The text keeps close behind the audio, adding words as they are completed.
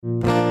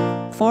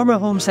Former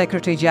Home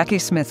Secretary Jacqui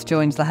Smith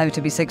joins the How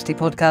to Be 60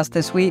 podcast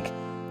this week.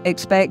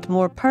 Expect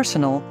more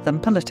personal than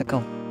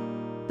political.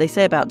 They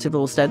say about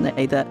divorce, don't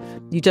they, that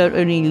you don't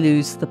only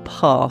lose the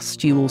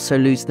past, you also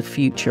lose the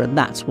future. And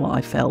that's what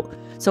I felt.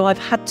 So I've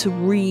had to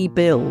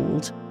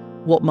rebuild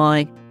what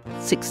my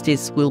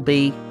 60s will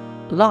be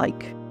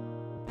like.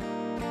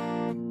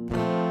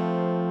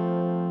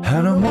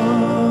 And I'm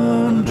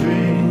wondering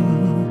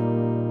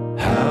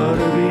how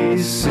to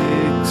be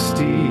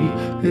 60.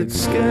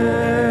 It's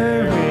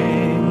scaring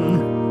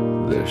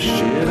the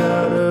shit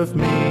out of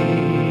me.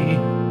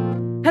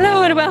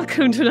 Hello and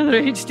welcome to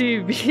another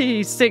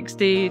HTB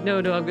 60. No,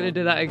 I'm going to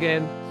do that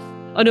again.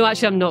 Oh no,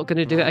 actually I'm not going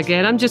to do it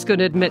again. I'm just going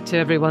to admit to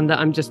everyone that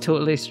I'm just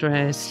totally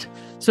stressed.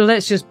 So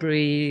let's just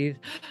breathe.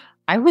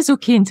 I was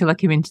okay until I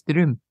came into the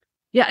room.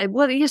 Yeah,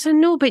 well, yes and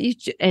no, but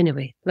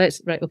anyway, let's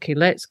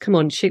come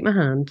on, shake my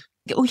hand.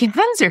 Oh, your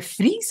hands are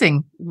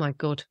freezing. Oh my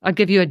God, I'll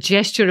give you a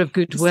gesture of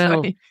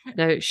goodwill. Sorry.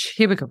 Now,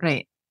 here we go.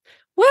 Right.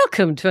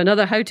 Welcome to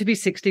another How to Be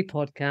 60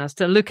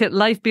 podcast, a look at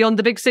life beyond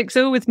the big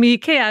 60 with me,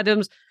 Kaye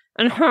Adams,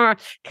 and her,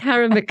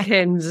 Karen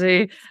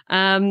McKenzie.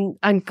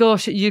 And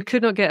gosh, you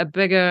could not get a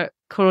greater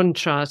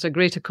contrast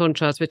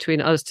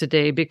between us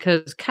today,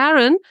 because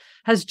Karen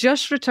has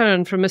just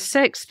returned from a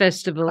sex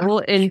festival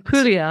in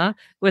Puglia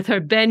with her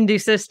bendy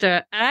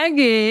sister,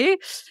 Aggie.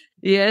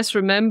 Yes,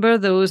 remember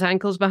those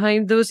ankles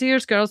behind those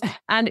ears, girls.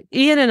 And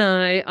Ian and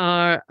I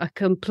are a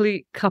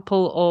complete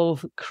couple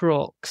of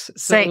crocs.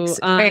 Sex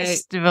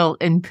festival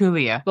in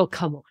Puglia. Well,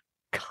 come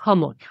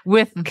on.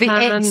 With the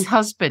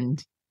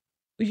ex-husband.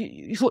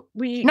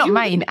 Not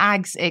mine,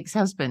 Ag's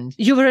ex-husband.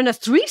 You were in a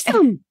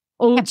threesome.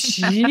 Oh,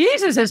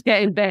 Jesus, it's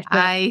getting better.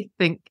 I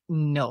think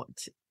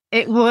not.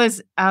 It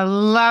was a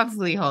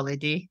lovely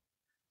holiday.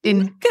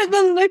 Look at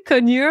the look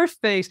on your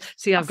face.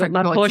 See, I've got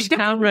my posh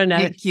camera now.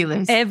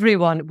 Ridiculous.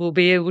 Everyone will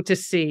be able to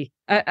see.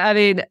 I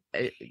mean,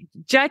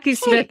 Jacqui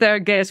Smith, our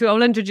guest, who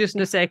I'll introduce in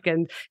a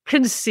second,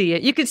 can see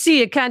it. You can see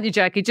it, can't you,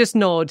 Jacqui? Just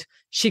nod.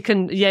 She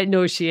can. Yeah,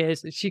 no, she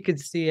is. She can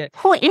see it.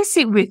 What is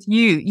it with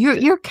you?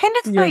 You're kind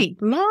of like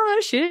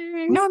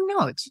blushing. No, I'm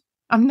not.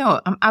 I'm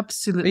not. I'm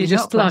absolutely you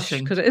just not blush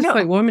blushing. Because it is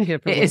quite warm in here.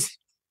 It is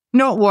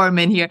not warm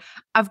in here.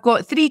 I've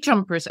got 3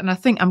 jumpers, and I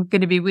think I'm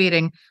going to be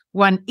wearing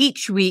one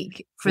each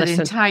week for the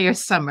entire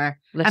summer.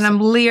 And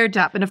I'm layered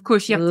up. And of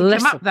course, you have to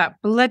come up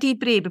that bloody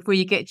brae before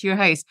you get to your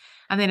house.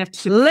 And then I have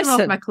to put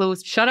off my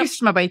clothes,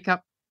 push my bike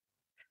up.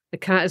 The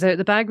cat is out of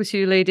the bag with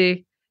you,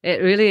 lady.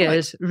 It really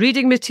is.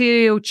 Reading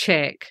material,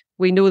 check.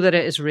 We know that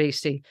it is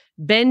racy.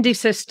 Bendy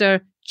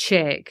sister,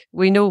 check.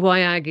 We know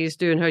why Aggie's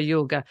doing her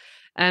yoga.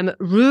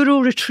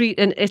 Rural retreat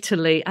in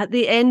Italy at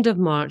the end of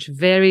March.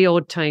 Very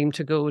odd time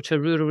to go to a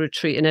rural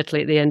retreat in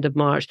Italy at the end of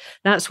March.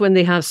 That's when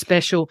they have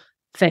special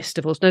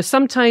festivals. Now,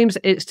 sometimes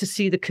it's to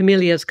see the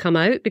camellias come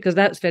out, because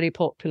that's very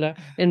popular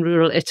in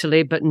rural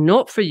Italy, but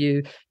not for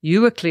you. You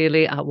were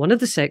clearly at one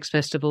of the sex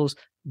festivals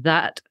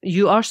that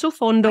you are so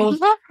fond of. I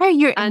love how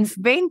you're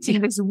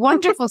inventing this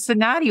wonderful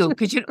scenario,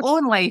 because your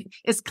own life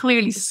is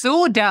clearly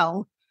so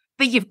dull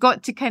that you've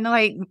got to kind of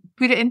like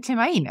put it into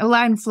mine. Well,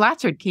 I'm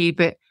flattered, Kaye,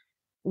 but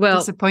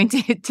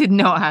disappointed it did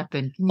not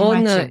happen. Can you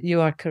imagine?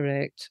 You are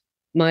correct.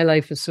 My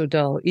life is so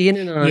dull. Ian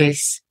and I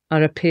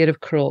are a pair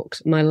of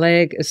crocs. My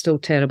leg is still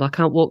terrible. I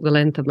can't walk the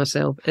length of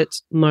myself.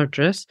 It's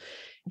murderous.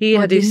 He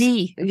had his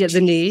knee. Yeah, the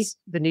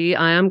knee.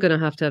 I am going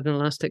to have an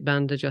elastic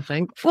bandage, I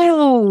think.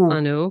 Oh, I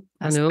know.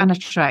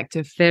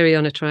 Unattractive. Very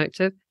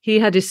unattractive. He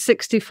had his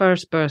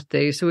 61st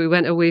birthday, so we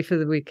went away for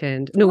the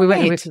weekend. No, we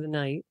went away for the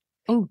night.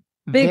 Oh,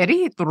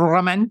 very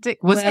romantic.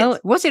 Was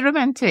it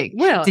romantic?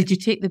 Well, did you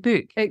take the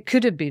book? It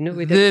could have been. No,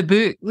 we didn't.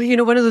 The book.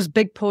 Well, one of those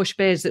big posh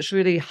beds that's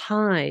really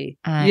high.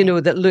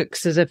 That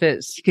looks as if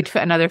it's. You could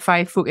fit another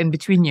 5 foot in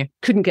between you.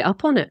 Couldn't get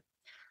up on it.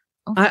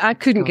 Oh, I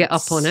couldn't get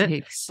up on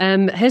it.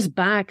 His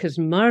back is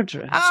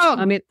murderous. Oh,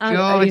 I mean,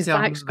 his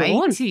back's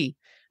gone.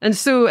 And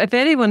so, if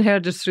anyone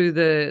heard us through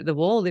the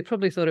wall, they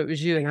probably thought it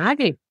was you and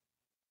Aggie.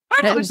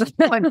 She's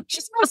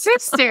my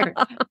sister.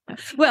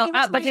 Well,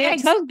 but the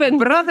ex-husband,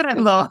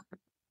 brother-in-law.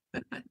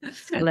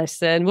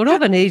 Listen, we're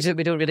of an age that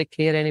we don't really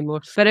care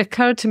anymore. But it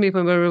occurred to me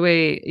when we were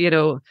away,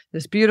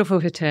 this beautiful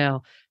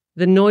hotel,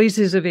 the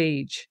noises of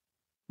age.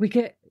 We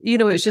get,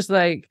 it's just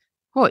like,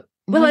 what?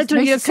 Well, I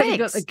don't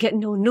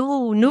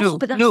know. No,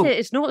 but that's it.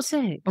 It's not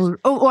sex.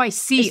 Oh, I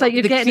see. It's like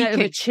you're getting out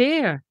of a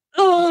chair.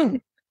 Oh,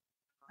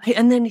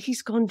 and then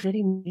he's gone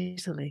very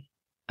nasally.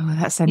 Oh,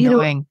 that's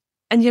annoying.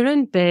 And you're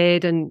in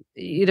bed and,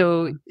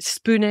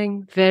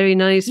 spooning, very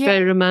nice,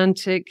 very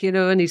romantic,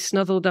 and he's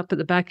snuggled up at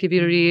the back of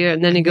your ear,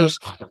 and then he goes...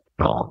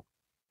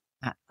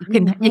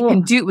 You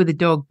can do it with a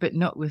dog, but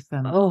not with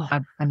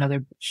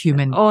another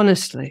human.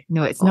 Honestly.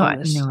 No, it's not.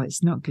 No,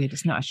 it's not good.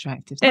 It's not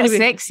attractive. It's not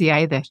sexy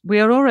either. We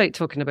are all right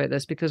talking about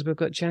this because we've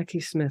got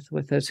Jacqui Smith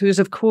with us, who is,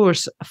 of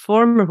course, a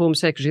former Home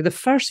Secretary, the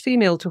first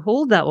female to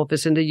hold that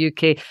office in the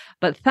UK.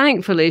 But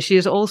thankfully, she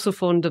is also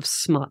fond of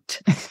smut,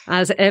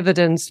 as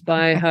evidenced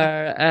by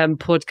her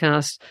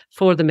podcast,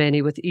 For the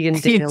Many, with Ian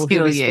Dale,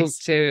 who we spoke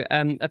to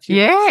a few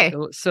weeks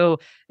ago. So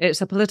it's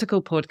a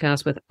political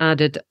podcast with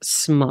added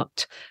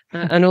smut.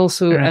 And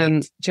also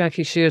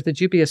Jacqui shared the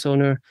dubious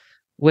honour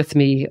with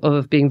me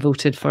of being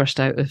voted first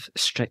out of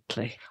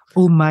Strictly.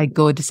 Oh my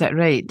God, is that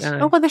right?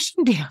 Oh, well, there's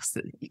somebody else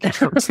that you can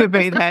talk to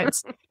about that.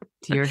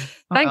 Dear.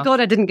 Thank God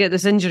I didn't get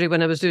this injury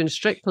when I was doing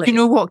Strictly. You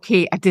know what,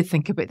 Kate? I did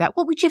think about that.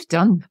 What would you have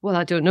done? Well,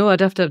 I don't know. I'd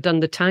have to have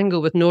done the tango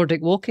with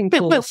Nordic walking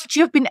poles. But would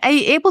you have been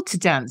able to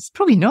dance?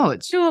 Probably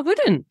not. No, I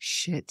wouldn't.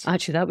 Shit.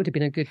 Actually, that would have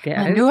been a good get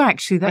I out. know,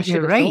 actually, that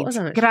you're right.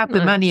 Grab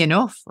the money and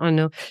off. I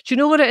know. Do you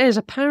know what it is?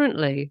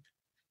 Apparently,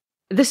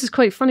 this is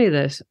quite funny,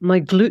 this. My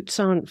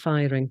glutes aren't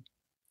firing.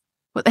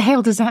 What the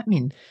hell does that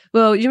mean?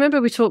 Well, you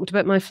remember we talked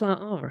about my flat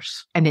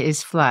arse? And it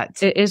is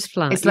flat. It is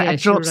flat. It's like a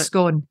dropped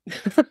scone.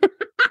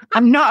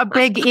 I'm not a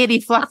big, airy,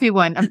 fluffy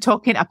one. I'm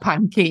talking a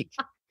pancake.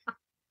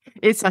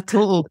 It's a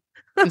total.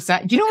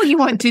 You know what you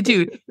want to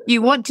do?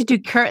 You want to do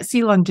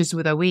curtsy lunges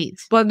with a weight.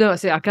 Well, no,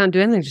 I can't do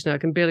anything just now. I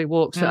can barely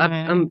walk. So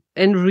I'm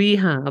in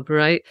rehab,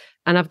 right?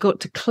 And I've got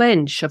to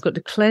clench. I've got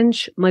to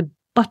clench my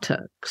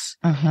buttocks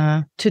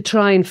to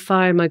try and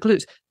fire my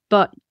glutes.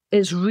 But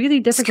it's really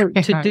difficult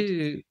to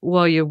do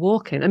while you're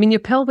walking. I mean,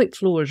 your pelvic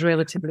floor is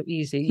relatively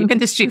easy.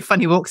 Industry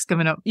funny walks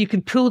coming up. You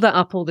can pull that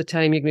up all the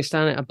time. You can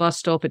stand at a bus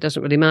stop. It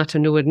doesn't really matter.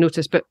 No one would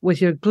notice. But with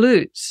your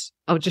glutes,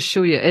 I'll just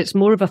show you. It's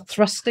more of a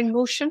thrusting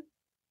motion.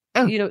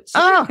 Oh, you know,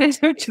 stop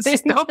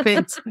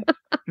it.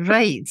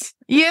 Right.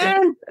 Yeah.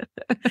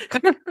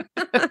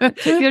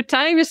 Your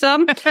time is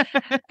up.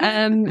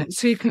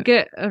 So you could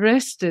get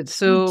arrested.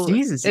 So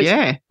Jesus,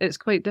 it's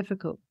quite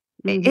difficult.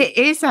 Mm-hmm. It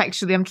is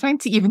actually. I'm trying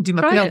to even do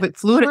my pelvic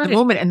floor at the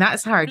moment, and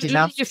that's hard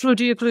enough.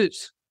 Do your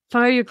glutes.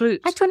 Fire your glutes.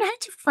 I don't know how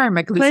to fire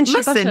my glutes. Clench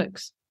your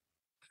buttocks.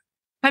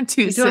 I'm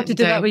too. You don't have to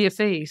do that with your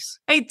face.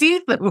 I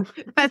do, though.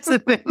 That's the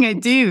thing I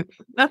do.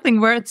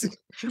 Nothing works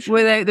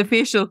without the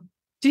facial.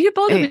 Do you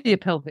bother with your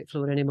pelvic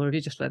floor anymore, or do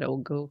you just let it all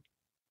go?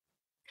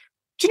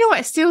 Do you know what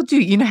I still do?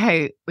 You know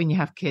how when you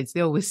have kids, they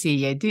always say,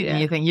 yeah, do it.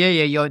 And you think,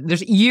 yeah.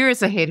 There's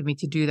years ahead of me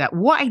to do that.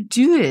 What I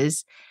do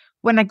is,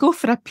 when I go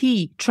for a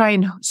pee, try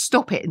and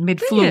stop it in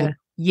mid-flow.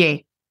 Yeah.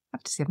 I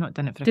have to say, I've not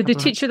done it for a couple of Did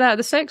they teach you that at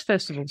the sex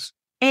festivals?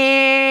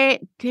 Did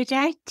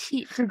I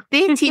teach?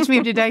 They teach me,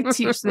 or did I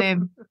teach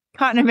them?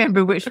 Can't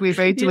remember which way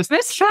about it was.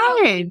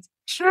 Try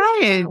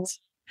it.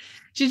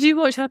 Did you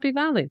watch Happy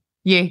Valley?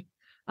 Yeah.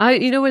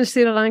 When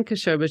Sarah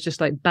Lancashire was just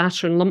like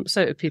battering lumps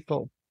out of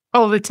people.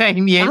 All the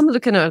time, yes. I'm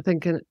looking at her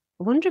thinking,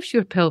 I wonder if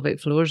your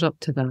pelvic floor's up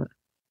to that.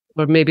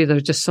 Or maybe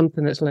there's just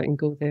something that's letting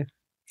go there.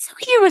 So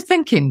you were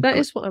thinking? That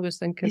is what I was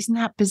thinking. Isn't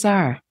that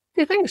bizarre?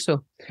 Do you think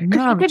so?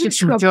 No, I'm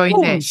just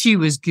enjoying it. She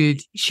was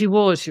good. She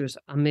was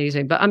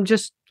amazing. But I'm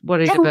just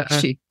worried about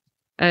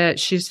her.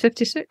 She's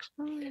 56.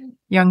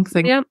 Young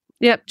thing.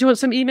 Yeah. Do you want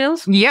some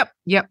emails? Yep.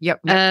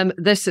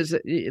 This is,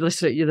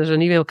 listen, there's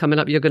an email coming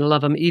up. You're going to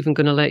love. I'm even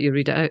going to let you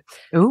read it out.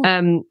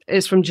 Oh.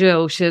 It's from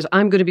Jill. She says,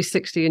 I'm going to be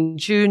 60 in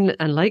June.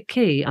 And like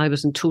Kaye, I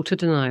was in total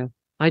denial.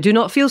 I do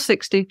not feel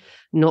 60.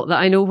 Not that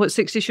I know what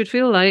 60 should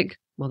feel like.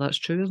 Well, that's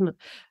true, isn't it?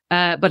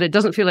 But it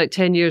doesn't feel like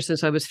 10 years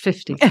since I was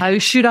 50. How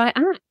should I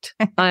act?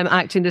 I'm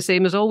acting the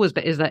same as always,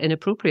 but is that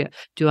inappropriate?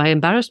 Do I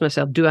embarrass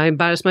myself? Do I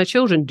embarrass my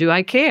children? Do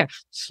I care?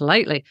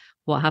 Slightly.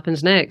 What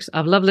happens next?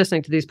 I've loved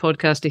listening to these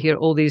podcasts to hear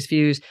all these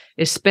views,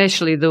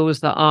 especially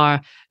those that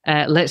are,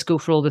 let's go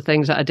for all the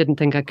things that I didn't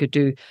think I could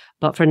do.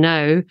 But for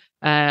now,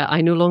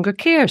 I no longer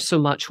care so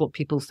much what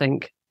people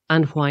think.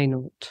 And why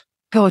not?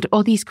 God,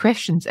 all these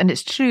questions. And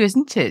it's true,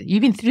 isn't it?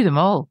 You've been through them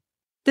all.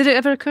 Did it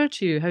ever occur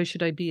to you, how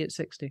should I be at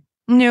 60?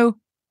 No,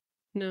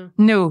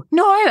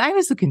 I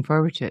was looking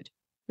forward to it.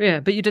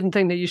 Yeah, but you didn't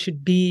think that you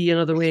should be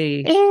another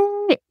way?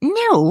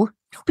 No,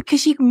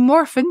 because you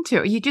morph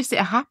into it. It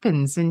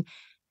happens, and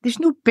there's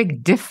no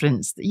big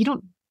difference. You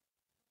don't.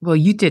 Well,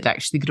 you did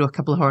actually grow a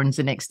couple of horns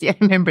the next day. I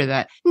remember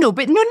that. No,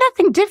 but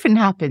nothing different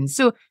happens.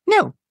 So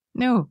no.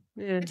 Yeah.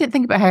 I didn't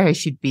think about how I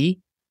should be.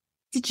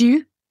 Did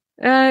you?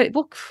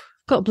 Well,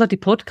 got a bloody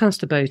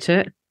podcast about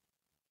it.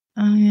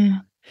 Oh yeah.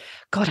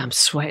 God, I'm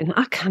sweating.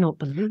 I cannot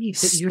believe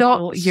that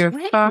Stop your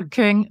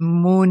fucking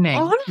moaning.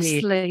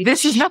 Honestly.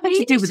 This has nothing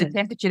to do with the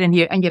temperature in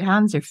here, and your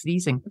hands are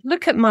freezing.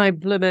 Look at my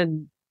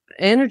blooming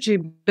energy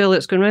bill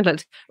that's going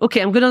around.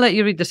 Okay, I'm going to let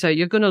you read this out.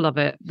 You're going to love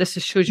it. This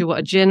shows you what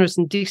a generous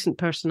and decent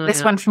person I am.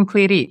 This one from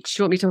Claire H.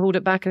 Do you want me to hold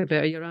it back a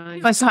bit? Are your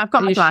eyes? So I've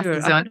got my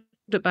glasses on. Hold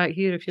it back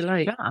here if you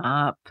like. Shut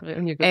up. Right,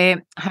 on you go.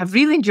 I've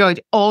really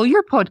enjoyed all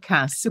your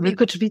podcasts. So we've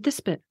got to read this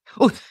bit.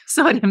 Oh,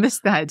 sorry, I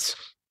missed that.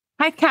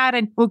 Hi,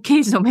 Karen. Well,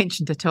 Kaye's not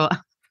mentioned at all.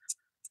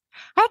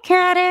 Hi,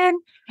 Karen.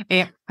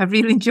 I've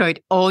really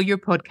enjoyed all your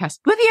podcasts.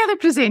 With the other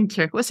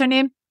presenter, what's her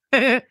name?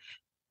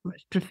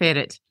 Much prefer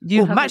it.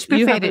 Much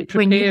prefer it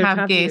when you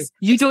have guests.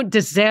 You don't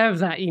deserve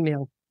that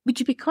email. Would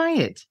you be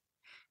quiet?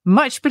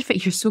 Much prefer.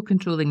 You're so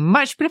controlling.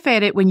 Much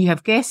prefer it when you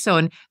have guests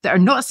on that are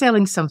not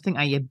selling something,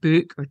 i.e. a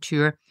book or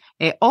tour.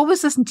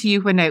 Always listen to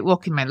you when out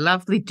walking my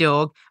lovely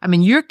dog. I'm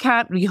in your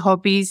cat,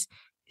 re-hobbies.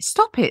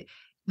 Stop it.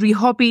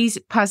 Re-hobbies,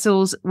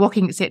 puzzles,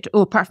 walking, etc.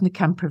 Oh, apart from the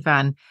camper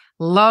van.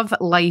 Love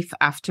life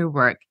after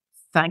work.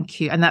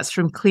 Thank you. And that's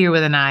from Claire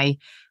with an I.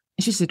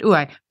 And she said,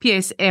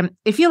 P.S.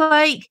 If you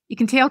like, you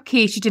can tell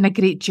Kaye she's doing a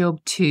great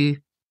job too.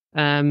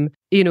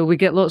 we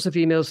get lots of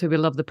emails who we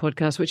love the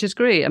podcast, which is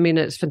great. I mean,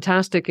 it's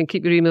fantastic, and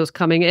keep your emails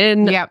coming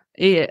in. Yep.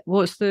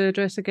 What's the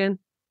address again?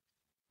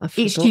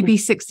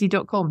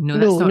 HTB60.com. No,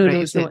 that's not right.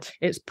 No, it's not.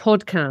 It's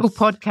podcast. Oh,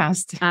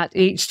 podcast. At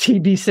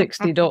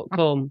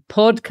HTB60.com.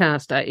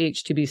 Podcast at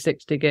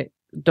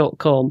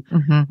HTB60.com.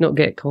 Not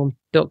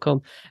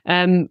getcom.com.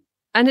 And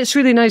it's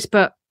really nice,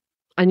 but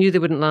I knew they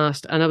wouldn't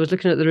last. And I was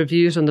looking at the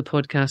reviews on the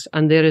podcast,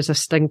 and there is a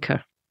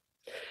stinker.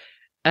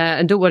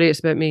 And don't worry, it's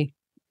about me.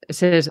 It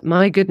says,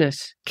 my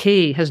goodness,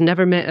 Kaye has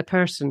never met a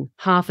person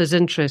half as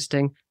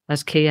interesting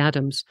as Kaye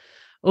Adams.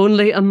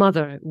 Only a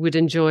mother would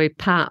enjoy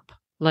pap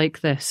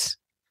like this.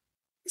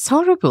 It's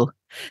horrible.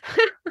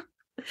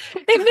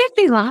 It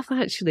made me laugh,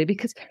 actually,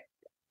 because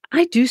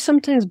I do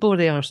sometimes bore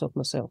the arse off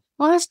myself.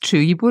 Well, that's true.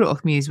 You bore it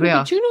off me as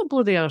well. Do you not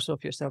bore the arse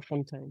off yourself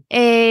sometimes?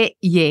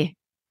 Yeah.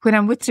 When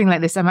I'm wittering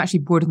like this, I'm actually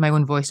bored with my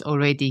own voice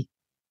already.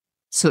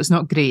 So it's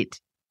not great.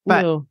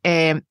 But No.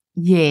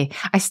 yeah,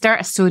 I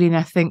start a story and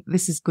I think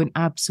this is going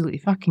absolutely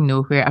fucking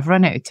nowhere. I've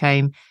run out of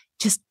time.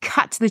 Just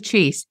cut to the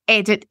chase.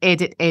 Edit,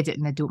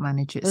 and I don't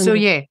manage it. So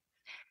yeah,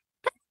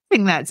 I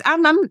think that's.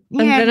 I'm And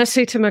then I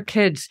say to my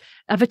kids,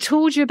 "Have I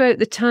told you about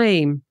the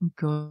time?" Oh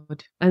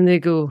God. And they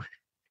go,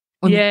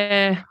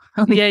 "Yeah,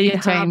 you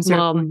have,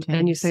 Mum."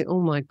 And you say,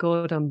 "Oh my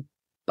God, I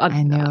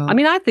know." I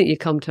mean, I think you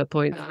come to a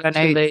point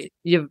that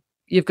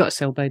you've got a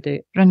sell-by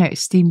date. Run out of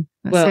steam.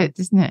 That's it,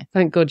 isn't it?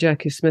 Thank God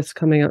Jacqui Smith's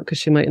coming up, because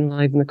she might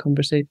enliven the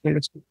conversation.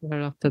 We'll speak to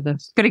her after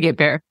this. Got to get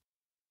better.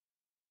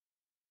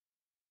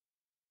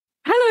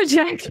 Hello,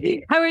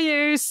 Jacqui. How are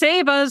you?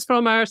 Save us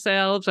from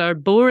ourselves, our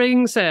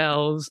boring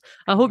selves.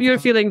 I hope you're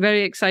feeling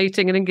very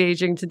exciting and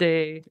engaging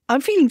today.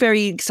 I'm feeling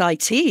very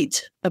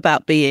excited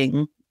about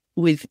being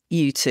with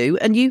you two,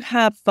 and you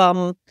have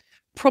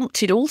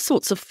prompted all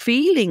sorts of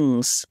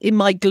feelings in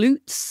my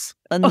glutes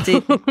and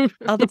in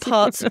other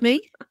parts of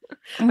me.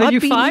 Are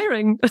you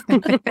firing?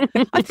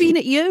 I've been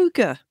at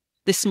yoga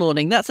this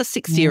morning. That's a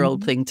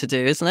 60-year-old thing to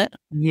do, isn't it?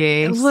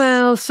 Yes.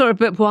 Well, sort of,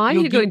 but why are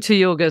you going to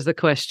yoga is the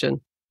question.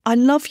 I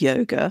love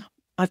yoga.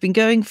 I've been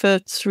going for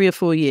 3 or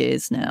 4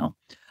 years now.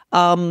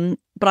 But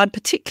I'm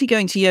particularly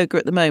going to yoga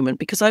at the moment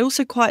because I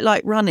also quite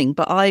like running.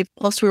 But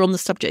whilst we're on the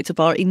subject of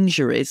our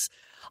injuries,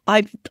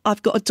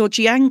 I've got a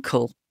dodgy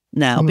ankle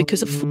now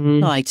because a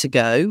fortnight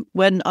ago,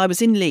 when I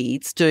was in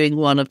Leeds doing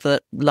one of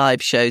the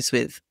live shows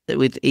with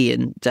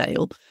Ian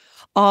Dale,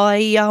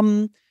 I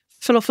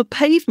fell off a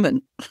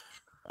pavement.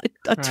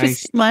 I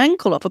twisted my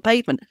ankle off a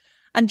pavement.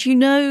 And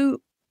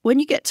when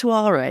you get to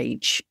our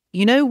age,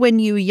 when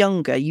you were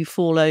younger, you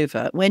fall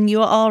over. When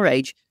you're our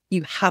age,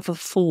 you have a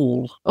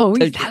fall. Oh,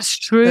 that's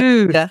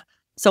true. Yeah.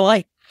 So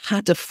I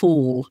had a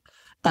fall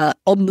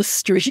on the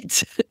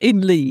street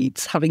in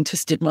Leeds, having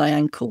twisted my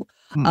ankle,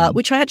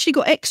 which I actually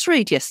got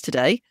x-rayed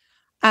yesterday.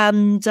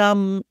 And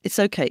it's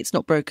okay. It's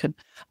not broken.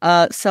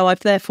 So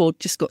I've therefore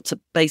just got to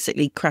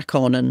basically crack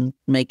on and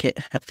make it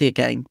healthy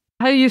again.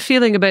 How are you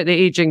feeling about the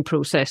ageing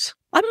process?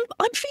 I'm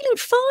feeling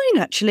fine,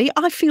 actually.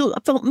 I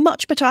felt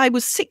much better. I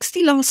was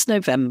 60 last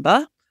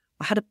November.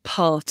 I had a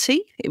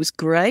party. It was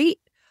great.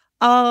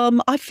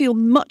 I feel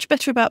much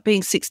better about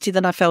being 60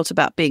 than I felt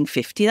about being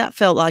 50. That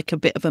felt like a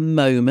bit of a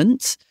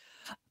moment.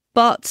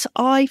 But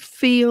I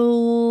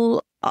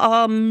feel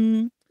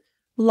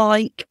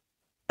like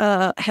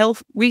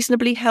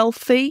reasonably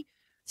healthy.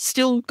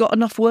 Still got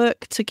enough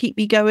work to keep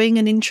me going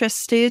and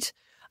interested.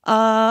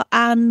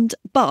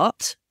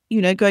 But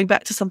going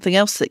back to something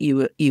else that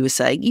you were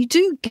saying, you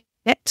do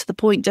get to the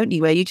point, don't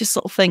you, where you just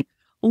sort of think,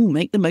 oh,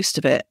 make the most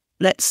of it.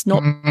 Let's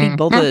not be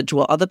bothered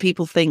what other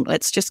people think.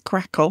 Let's just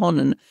crack on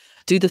and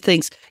do the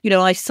things.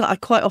 I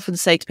quite often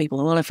say to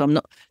people, well, if I'm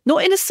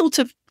not in a sort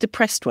of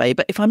depressed way,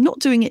 but if I'm not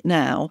doing it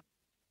now,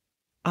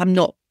 I'm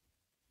not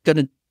going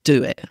to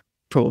do it,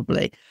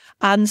 probably.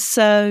 And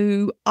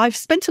so I've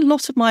spent a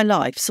lot of my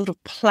life sort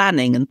of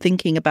planning and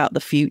thinking about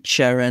the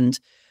future and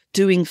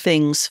doing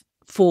things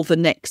for the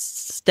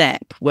next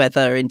step,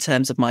 whether in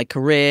terms of my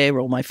career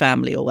or my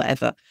family or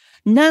whatever.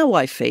 Now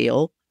I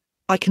feel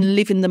I can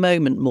live in the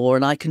moment more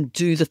and I can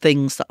do the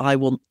things that I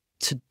want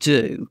to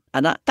do.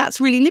 And that's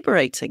really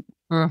liberating.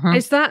 Mm-hmm.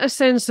 Is that a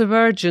sense of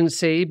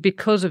urgency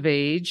because of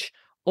age,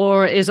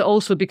 or is it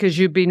also because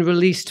you've been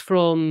released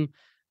from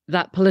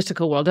that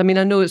political world? I mean,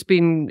 I know it's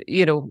been,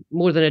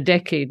 more than a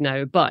decade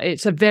now, but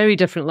it's a very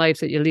different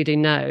life that you're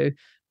leading now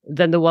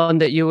than the one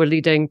that you were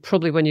leading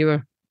probably when you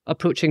were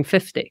approaching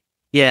 50.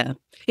 Yeah,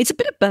 it's a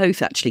bit of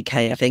both, actually,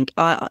 Kaye, I think.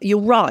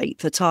 You're right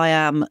that I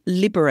am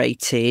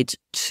liberated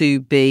to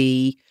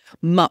be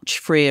much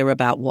freer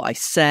about what I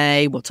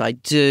say, what I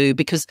do,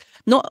 because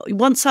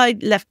once I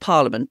left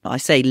Parliament, I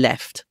say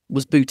left,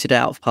 was booted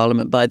out of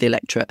Parliament by the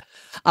electorate.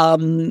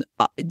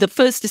 The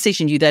first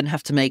decision you then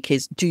have to make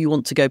is, do you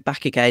want to go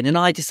back again? And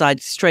I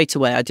decided straight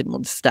away I didn't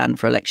want to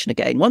stand for election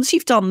again. Once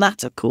you've done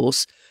that, of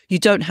course, you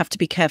don't have to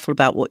be careful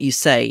about what you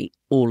say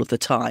all of the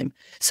time.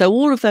 So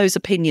all of those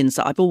opinions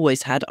that I've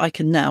always had, I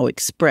can now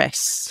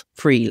express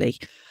freely.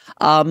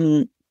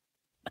 So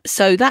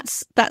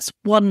that's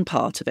one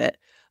part of it.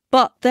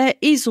 But there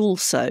is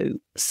also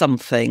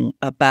something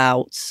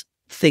about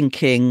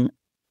thinking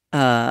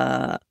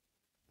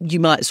you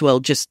might as well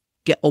just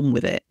get on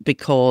with it,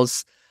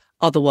 because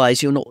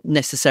otherwise you're not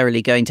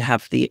necessarily going to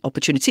have the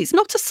opportunity. It's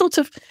not a sort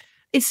of,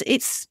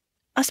 it's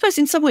I suppose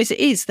in some ways it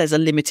is, there's a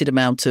limited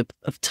amount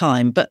of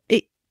time, but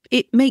it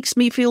makes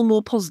me feel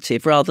more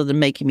positive rather than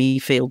making me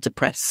feel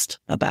depressed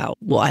about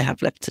what I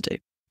have left to do.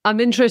 I'm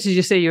interested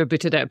you say you were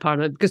booted out of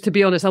Parliament, because to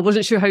be honest, I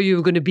wasn't sure how you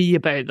were going to be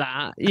about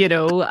that,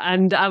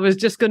 and I was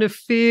just going to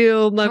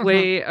feel my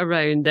way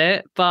around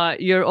it.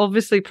 But you're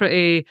obviously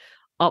pretty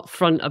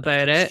upfront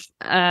about it.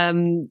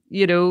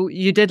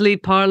 You did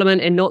leave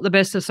Parliament in not the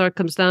best of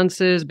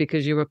circumstances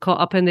because you were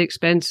caught up in the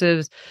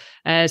expenses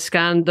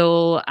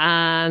scandal,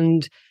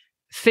 and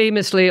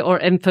famously or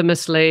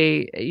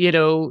infamously,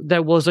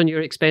 there was on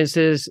your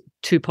expenses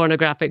 2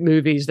 pornographic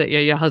movies that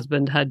your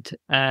husband had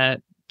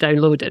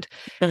downloaded.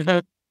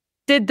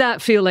 Did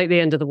that feel like the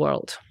end of the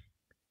world?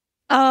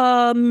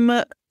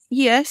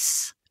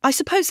 Yes. I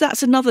suppose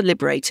that's another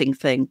liberating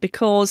thing,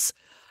 because,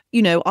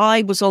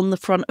 I was on the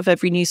front of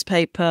every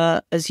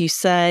newspaper, as you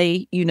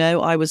say.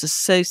 I was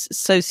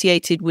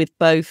associated with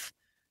both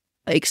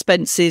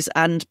expenses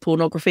and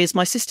pornography. As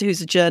my sister,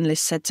 who's a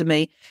journalist, said to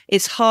me,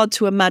 it's hard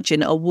to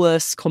imagine a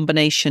worse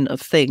combination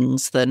of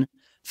things than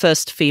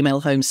first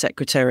female Home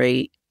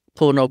Secretary,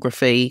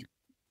 pornography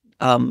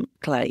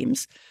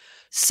claims.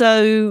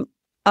 So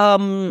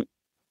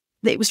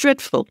it was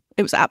dreadful.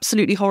 It was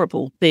absolutely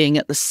horrible being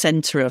at the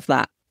centre of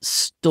that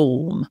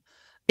storm.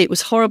 It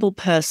was horrible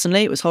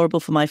personally. It was horrible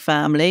for my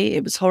family.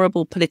 It was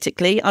horrible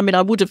politically. I mean,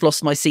 I would have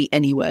lost my seat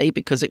anyway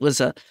because it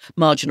was a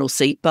marginal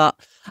seat. But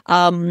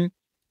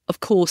of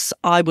course,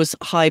 I was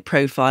high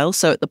profile.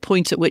 So at the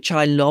point at which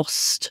I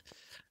lost,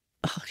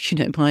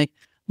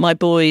 my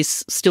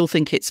boys still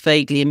think it's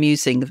vaguely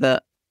amusing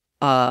that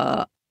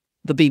the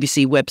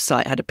BBC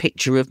website had a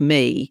picture of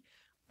me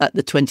at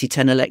the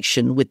 2010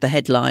 election with the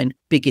headline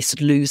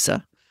 "Biggest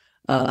Loser"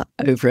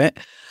 over it.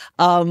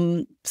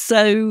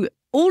 So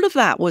all of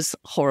that was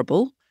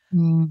horrible.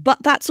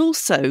 But that's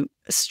also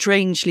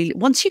strangely,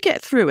 once you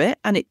get through it,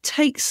 and it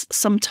takes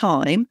some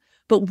time,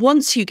 but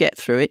once you get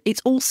through it,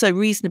 it's also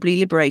reasonably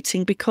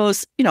liberating,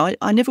 because,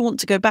 I never want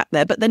to go back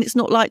there, but then it's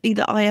not likely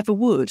that I ever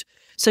would.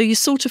 So you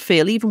sort of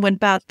feel, even when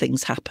bad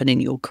things happen in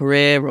your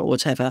career or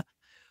whatever,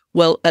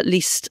 well, at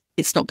least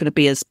it's not going to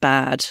be as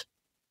bad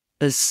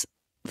as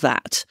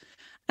that.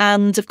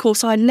 And of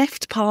course, I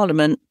left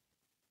Parliament,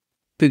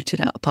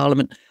 booted out of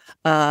Parliament,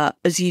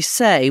 as you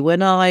say,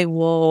 when I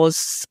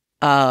was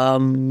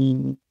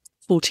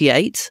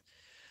 48.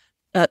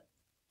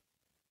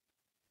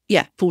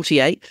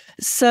 48.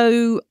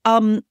 So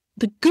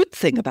the good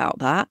thing about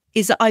that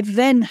is that I've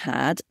then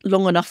had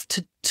long enough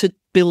to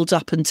build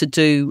up and to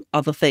do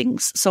other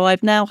things. So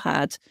I've now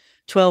had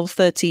 12,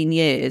 13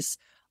 years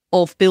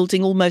of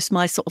building almost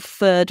my sort of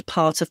third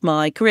part of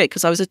my career,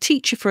 because I was a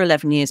teacher for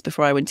 11 years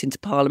before I went into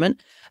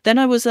Parliament. Then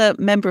I was a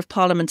member of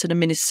Parliament and a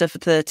minister for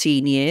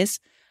 13 years.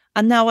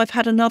 And now I've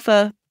had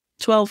another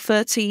 12,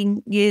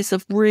 13 years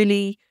of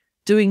really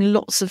doing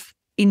lots of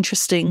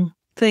interesting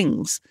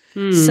things.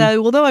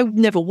 So although I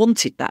never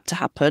wanted that to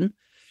happen,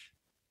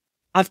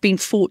 I've been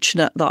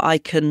fortunate that I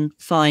can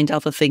find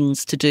other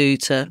things to do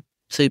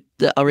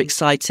that are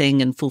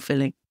exciting and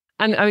fulfilling.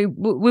 And I mean,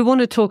 we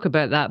want to talk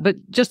about that, but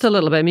just a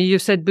little bit. I mean,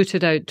 you've said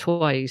booted out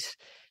twice.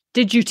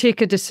 Did you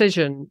take a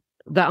decision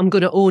that I'm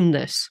going to own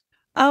this?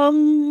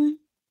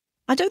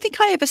 I don't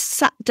think I ever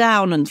sat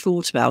down and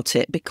thought about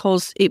it,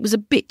 because it was a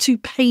bit too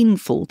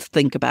painful to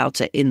think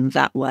about it in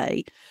that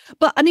way.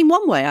 And in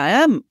one way I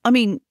am. I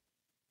mean,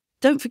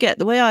 don't forget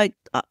the way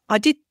I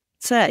did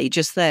say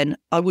just then,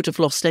 I would have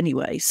lost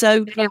anyway.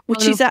 So,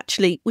 which is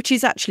actually,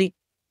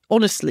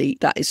 honestly,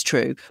 that is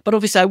true. But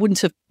obviously I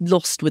wouldn't have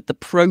lost with the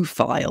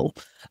profile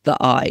that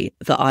I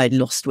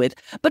lost with.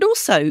 But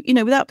also,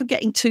 without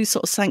getting too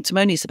sort of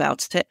sanctimonious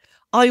about it,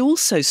 I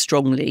also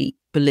strongly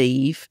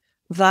believe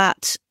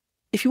that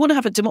if you want to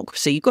have a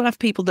democracy, you've got to have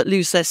people that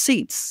lose their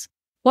seats.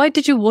 Why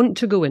did you want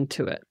to go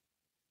into it?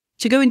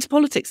 To go into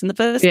politics in the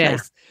first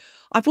place?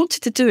 I've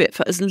wanted to do it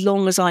for as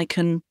long as I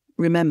can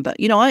remember.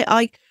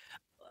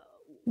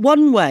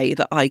 One way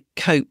that I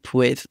cope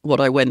with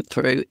what I went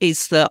through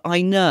is that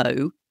I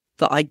know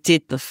that I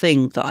did the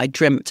thing that I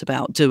dreamt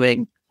about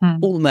doing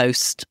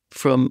almost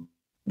from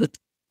the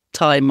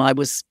time I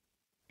was,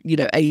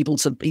 able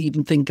to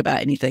even think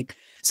about anything.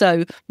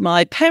 So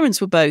my parents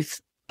were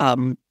both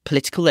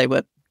political. They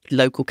were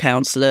local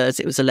councillors.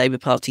 It was a Labour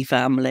Party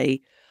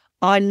family.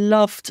 I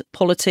loved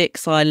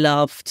politics. I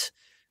loved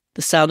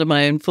the sound of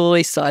my own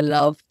voice. I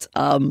loved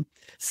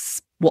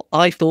what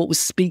I thought was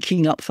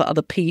speaking up for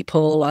other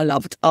people. I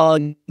loved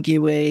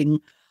arguing.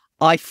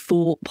 I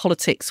thought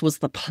politics was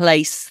the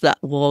place that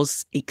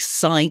was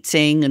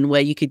exciting and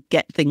where you could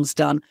get things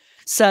done.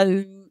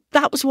 So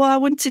that was why I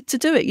wanted to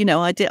do it.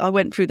 I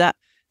went through that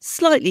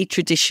slightly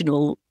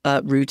traditional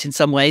route in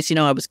some ways.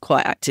 I was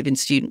quite active in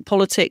student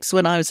politics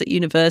when I was at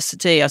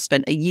university. I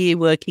spent a year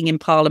working in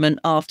Parliament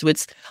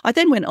afterwards. I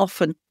then went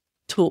off and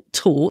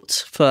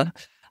taught for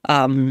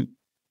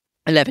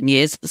 11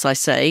 years, as I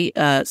say.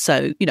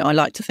 So, I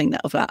like to think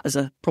of that as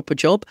a proper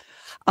job.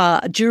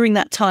 During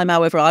that time,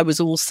 however, I was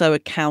also a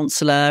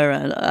councillor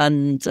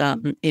and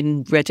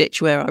in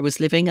Redditch, where I was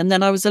living, and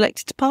then I was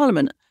elected to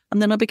Parliament, and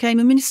then I became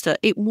a minister.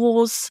 It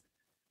was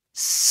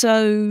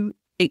so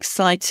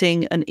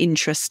exciting and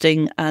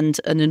interesting and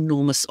an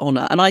enormous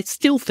honour. And I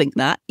still think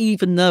that,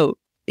 even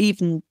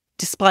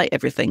despite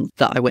everything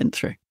that I went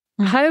through.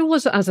 How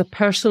was it as a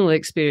personal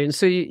experience?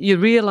 So you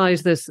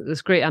realised this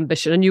great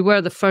ambition, and you were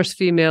the first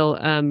female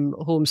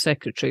Home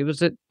Secretary.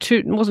 Was it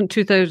wasn't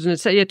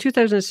 2007? Yeah,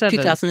 2007.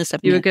 2007.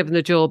 You were given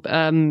the job,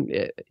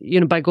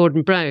 by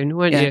Gordon Brown,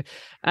 weren't you?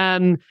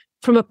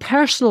 From a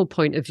personal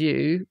point of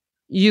view,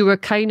 you were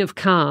kind of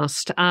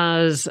cast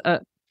as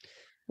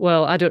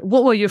what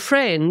were your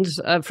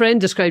friends? A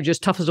friend described you as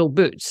tough as old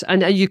boots,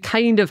 and you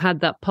kind of had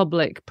that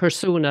public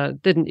persona,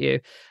 didn't you?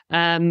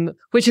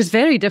 Which is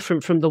very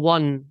different from the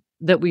one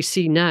that we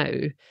see now.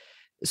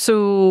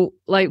 So,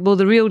 will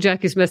the real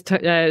Jacqui Smith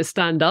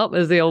stand up,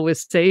 as they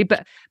always say?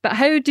 But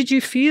how did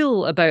you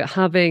feel about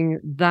having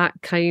that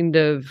kind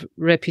of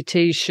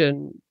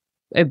reputation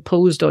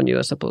imposed on you,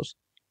 I suppose?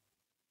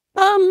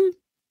 I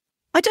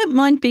don't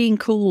mind being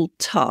called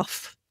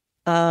tough.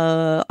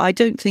 I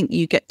don't think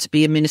you get to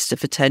be a minister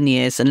for 10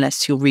 years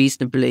unless you're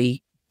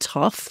reasonably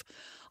tough.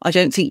 I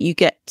don't think you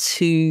get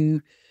to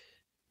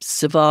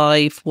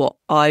survive what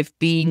I've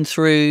been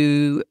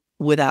through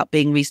without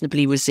being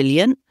reasonably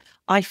resilient.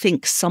 I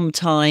think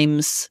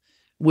sometimes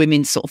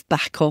women sort of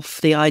back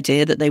off the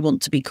idea that they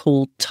want to be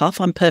called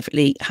tough. I'm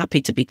perfectly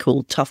happy to be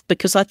called tough,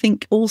 because I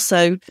think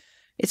also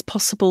it's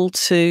possible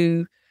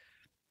to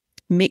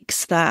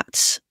mix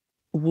that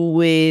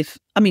with,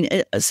 and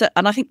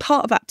I think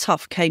part of that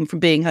tough came from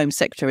being Home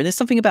Secretary. And there's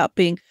something about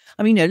being,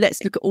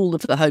 let's look at all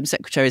of the Home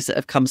Secretaries that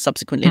have come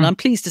subsequently. And I'm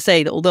pleased to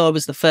say that although I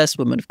was the first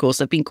woman, of course,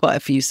 there have been quite a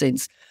few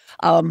since.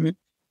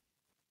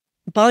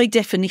 By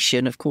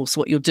definition, of course,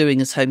 what you're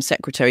doing as Home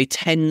Secretary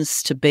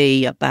tends to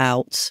be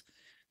about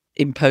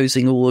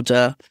imposing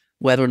order,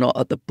 whether or not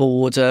at the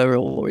border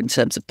or in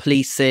terms of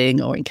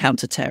policing or in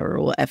counter-terror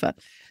or whatever.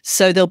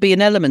 So there'll be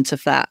an element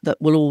of that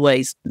will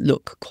always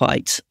look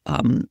quite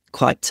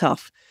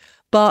tough.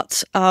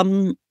 But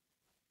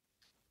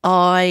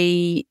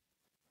I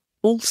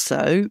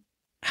also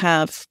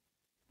have,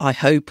 I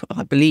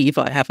believe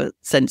I have a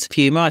sense of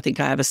humour. I think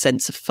I have a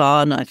sense of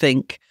fun. I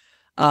think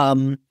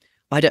I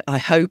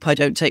hope I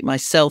don't take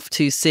myself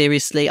too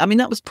seriously.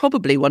 That was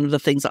probably one of the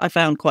things that I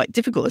found quite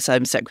difficult as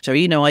Home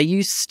Secretary. I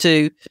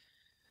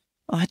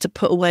had to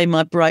put away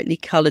my brightly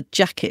coloured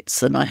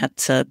jackets, and I had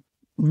to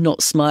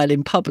not smile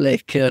in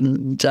public.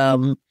 And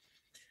although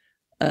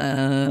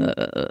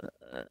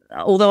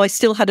I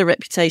still had a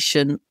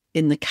reputation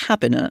in the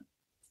cabinet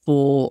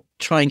for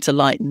trying to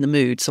lighten the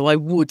mood, so I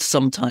would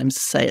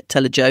sometimes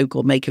tell a joke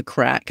or make a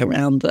crack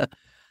around the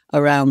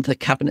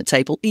cabinet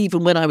table,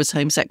 even when I was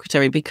Home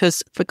Secretary,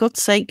 because for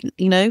God's sake,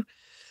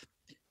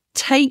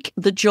 take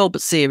the job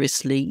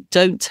seriously.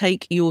 Don't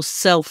take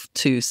yourself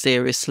too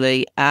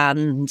seriously.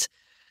 And,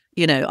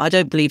 I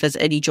don't believe there's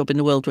any job in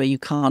the world where you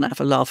can't have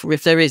a laugh, or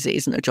if there is, it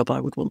isn't a job I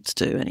would want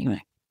to do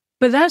anyway.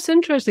 But that's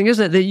interesting,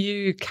 isn't it? That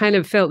you kind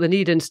of felt the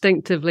need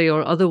instinctively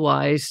or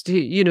otherwise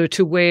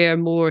to wear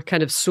more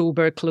kind of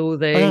sober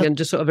clothing and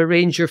just sort of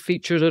arrange your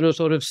features in a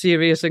sort of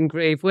serious and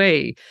grave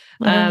way.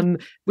 Were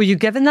you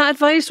given that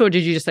advice, or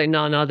did you just say,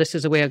 no, this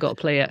is the way I got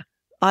to play it?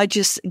 I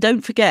just,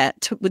 don't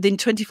forget, within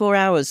 24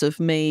 hours of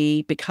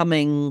me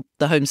becoming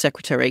the Home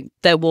Secretary,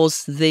 there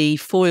was the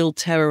foiled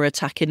terror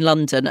attack in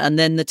London, and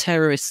then the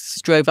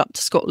terrorists drove up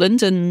to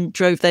Scotland and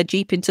drove their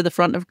Jeep into the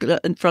front of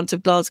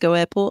Glasgow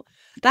Airport.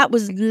 That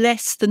was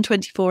less than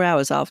 24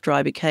 hours after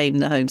I became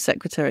the Home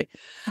Secretary.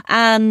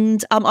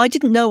 And I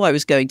didn't know I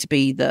was going to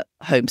be the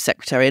Home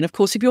Secretary. And of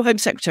course, if you're Home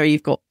Secretary,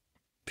 you've got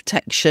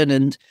protection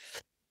and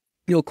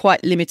you're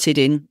quite limited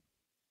in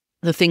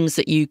the things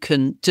that you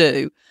can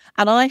do.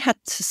 And I had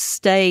to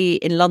stay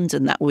in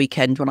London that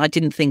weekend when I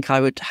didn't think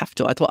I would have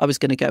to. I thought I was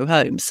going to go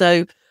home.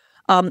 So,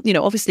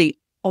 obviously,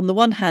 on the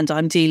one hand,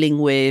 I'm dealing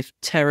with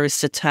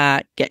terrorist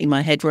attack, getting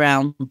my head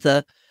around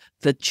the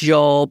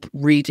job,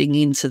 reading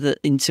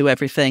into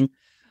everything.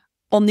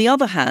 On the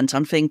other hand,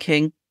 I'm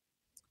thinking,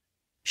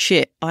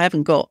 shit, I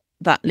haven't got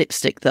that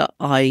lipstick that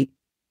I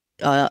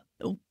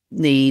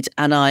need,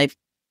 and I've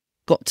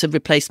got to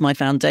replace my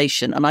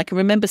foundation. And I can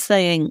remember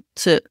saying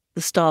to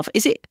the staff,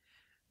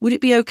 would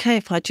it be okay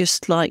if I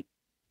just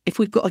if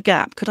we've got a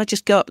gap, could I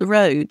just go up the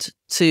road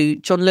to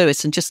John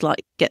Lewis and just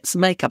get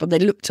some makeup? And they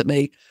looked at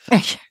me.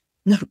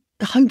 No,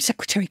 the Home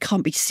Secretary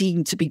can't be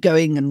seen to be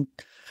going and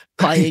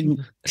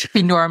buying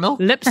be normal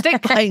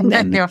lipstick, buying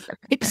them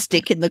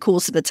lipstick in the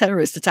course of a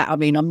terrorist attack.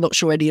 I'm not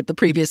sure any of the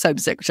previous Home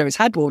Secretaries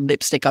had worn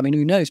lipstick.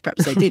 Who knows?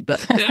 Perhaps they did,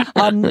 but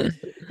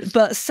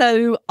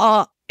so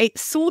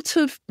it's sort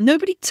of,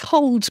 nobody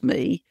told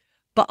me,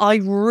 but I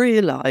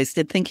realised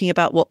in thinking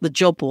about what the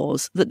job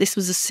was that this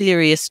was a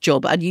serious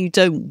job, and you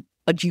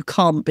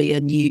can't be,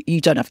 and you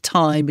don't have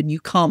time, and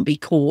you can't be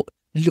caught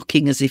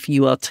looking as if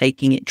you are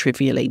taking it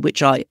trivially,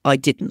 which I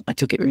didn't. I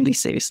took it really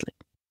seriously.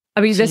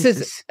 I mean, this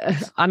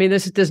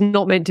is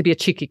not meant to be a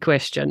cheeky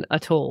question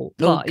at all.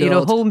 But,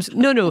 no,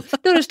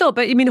 it's not.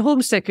 But I mean,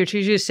 Home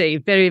Secretary, as you say,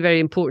 very, very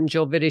important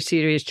job, very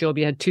serious job.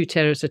 You had 2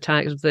 terrorist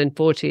attacks within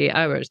 48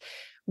 hours.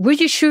 Were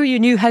you sure you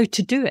knew how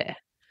to do it?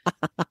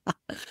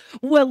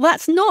 Well,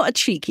 that's not a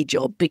cheeky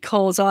job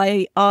because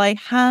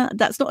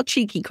that's not a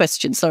cheeky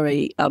question.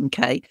 Sorry,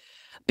 Kaye,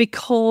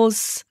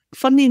 because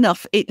funnily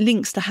enough, it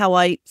links to how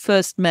I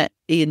first met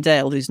Ian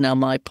Dale, who's now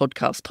my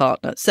podcast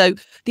partner. So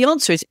the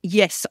answer is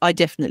yes, I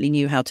definitely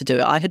knew how to do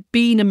it. I had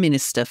been a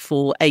minister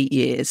for 8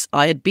 years.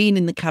 I had been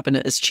in the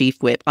cabinet as chief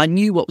whip. I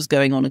knew what was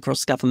going on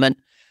across government.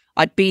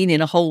 I'd been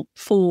in a whole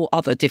 4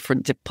 other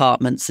different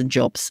departments and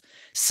jobs.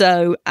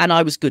 So, and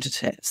I was good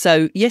at it.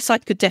 So yes, I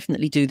could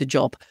definitely do the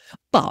job.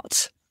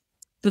 But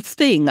the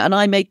thing, and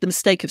I made the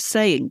mistake of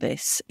saying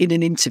this in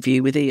an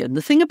interview with Ian,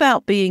 the thing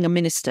about being a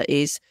minister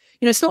is,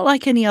 it's not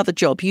like any other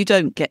job. You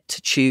don't get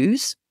to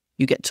choose.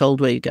 You get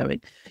told where you're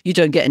going. You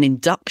don't get an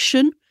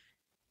induction.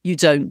 You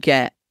don't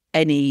get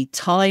any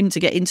time to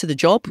get into the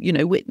job.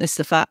 Witness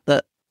the fact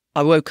that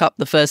I woke up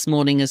the first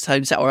morning as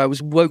Home Secretary, or I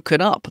was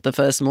woken up the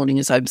first morning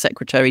as Home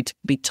Secretary to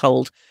be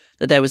told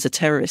that there was a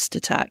terrorist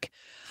attack.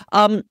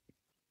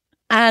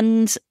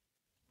 And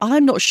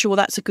I'm not sure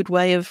that's a good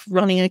way of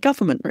running a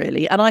government,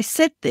 really. And I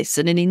said this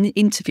in an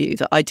interview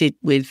that I did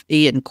with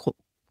Ian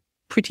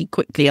pretty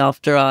quickly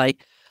after I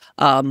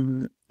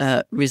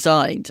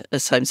resigned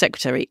as Home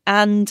Secretary.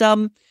 And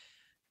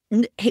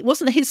it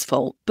wasn't his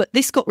fault, but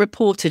this got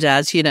reported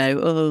as,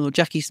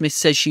 Jacqui Smith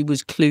says she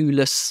was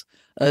clueless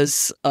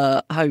as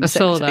Home Secretary.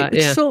 Saw that,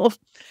 yeah.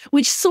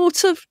 Which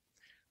sort of,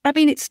 I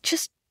mean, it's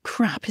just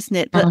crap, isn't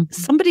it? That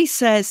somebody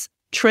says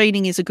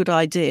training is a good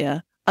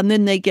idea and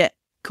then they get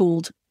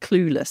called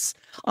clueless.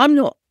 I'm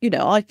not,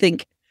 I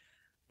think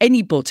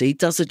anybody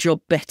does a job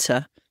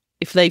better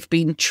if they've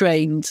been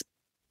trained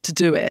to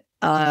do it.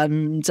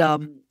 And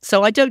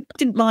so I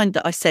didn't mind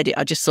that I said it.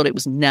 I just thought it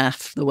was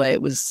naff the way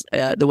it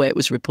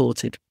was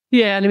reported.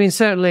 Yeah, and I mean,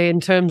 certainly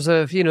in terms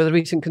of, the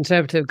recent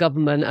Conservative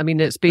government, I mean,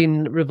 it's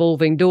been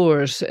revolving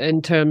doors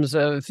in terms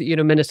of,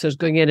 ministers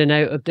going in and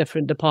out of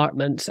different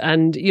departments.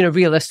 And,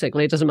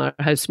 realistically, it doesn't matter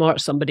how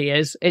smart somebody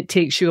is. It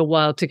takes you a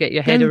while to get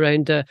your head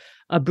around a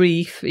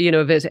brief,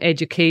 if it's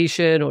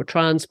education or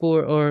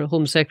transport or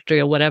Home Secretary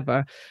or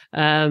whatever.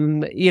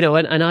 And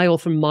I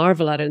often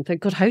marvel at it and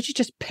think, God, how did you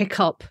just pick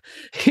up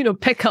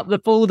the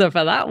folder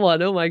for that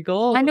one? Oh, my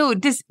God. I know.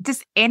 Does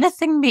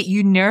anything make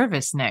you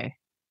nervous now?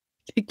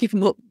 Given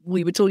what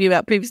we were talking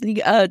about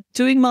previously,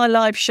 doing my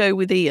live show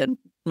with Ian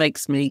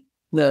makes me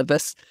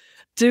nervous.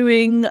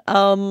 Doing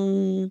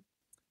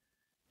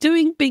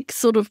big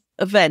sort of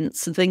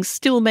events and things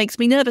still makes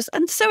me nervous.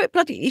 And so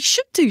it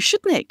should do,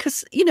 shouldn't it?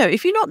 Because,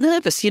 if you're not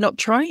nervous, you're not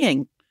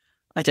trying,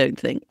 I don't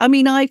think. I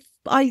mean, I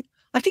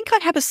think I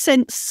have a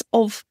sense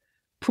of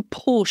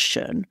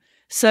proportion.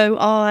 So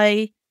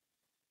I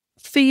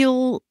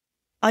feel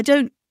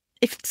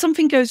if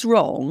something goes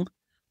wrong,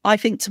 I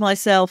think to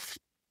myself,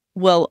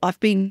 well, I've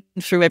been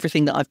through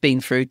everything that I've been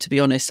through, to be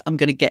honest. I'm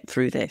going to get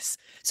through this.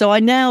 So I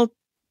now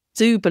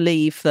do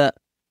believe that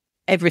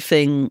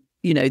everything,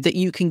 that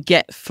you can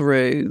get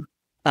through,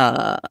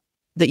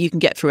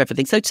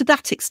 everything. So to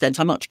that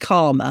extent, I'm much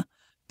calmer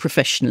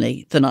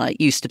professionally than I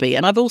used to be.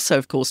 And I've also,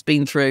 of course,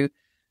 been through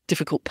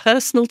difficult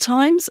personal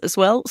times as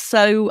well.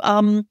 So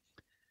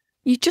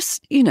you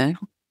just,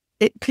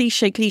 it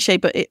cliche,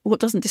 but what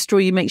doesn't destroy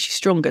you makes you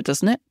stronger,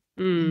 doesn't it?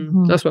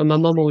 That's what my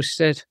mum always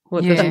said.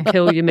 What doesn't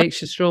kill you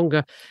makes you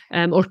stronger.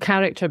 Or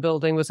character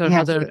building was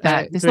another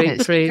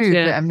great phrase. True,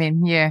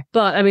 yeah.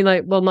 But I mean,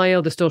 my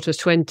eldest daughter's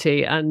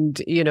 20, and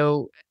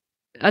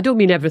I don't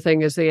mean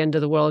everything is the end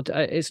of the world.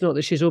 It's not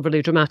that she's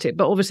overly dramatic,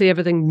 but obviously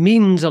everything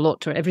means a lot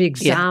to her. Every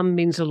exam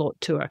means a lot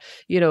to her.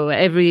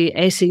 Every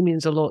essay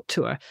means a lot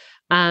to her.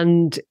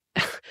 And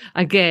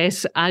I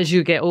guess as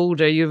you get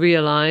older, you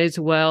realise,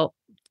 well,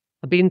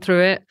 I've been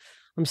through it.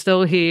 I'm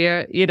still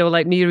here,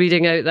 like me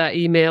reading out that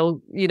email,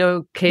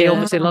 Kaye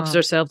obviously loves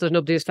herself. There's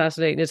nobody as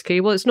fascinating as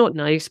Kaye. Well, it's not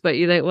nice, but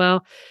you think,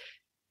 well,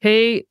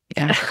 hey,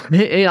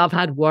 I've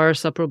had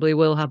worse. I probably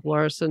will have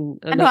worse. And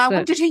I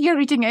wondered who you're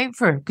reading out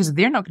for, because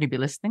they're not going to be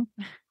listening.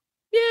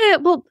 Yeah,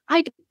 well,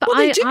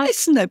 they do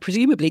listen though,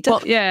 presumably.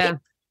 Well, yeah.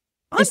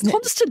 I'm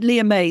constantly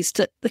amazed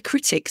at the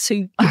critics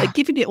who are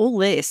giving it all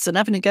this and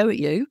having a go at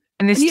you.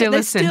 And they still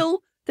listen.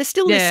 They're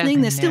still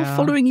listening. They're still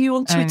following you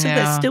on Twitter.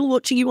 They're still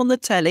watching you on the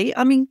telly.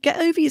 I mean, get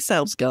over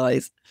yourselves,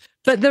 guys.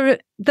 But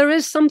there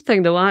is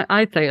something, though,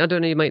 I think, I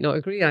don't know, you might not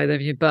agree, either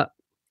of you, but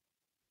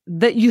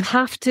that you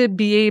have to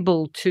be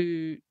able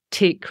to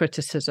take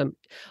criticism.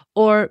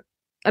 Or,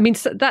 I mean,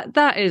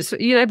 that is,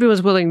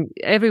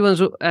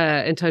 everyone's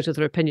entitled to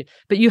their opinion,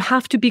 but you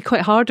have to be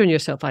quite hard on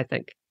yourself, I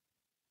think.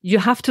 You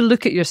have to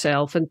look at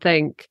yourself and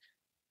think,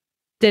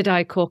 did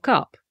I cock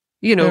up?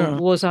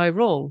 Was I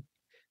wrong?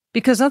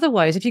 Because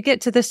otherwise, if you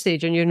get to this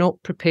stage and you're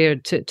not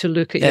prepared to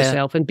look at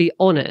yourself and be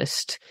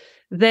honest,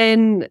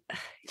 then,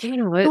 it's...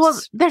 Well,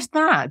 there's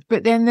that.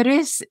 But then there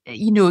is,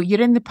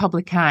 you're in the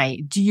public eye.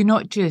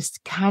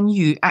 Can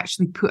you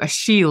actually put a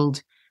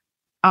shield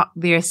up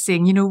there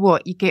saying, you know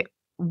what, you get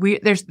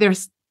weird,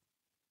 there's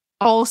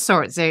all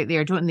sorts out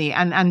there, don't they?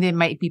 And they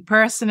might be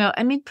personal.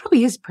 I mean,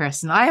 probably is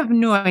personal. I have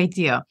no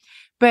idea.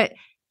 But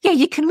yeah,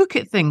 you can look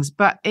at things.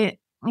 But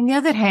on the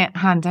other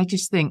hand, I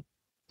just think,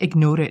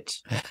 ignore it.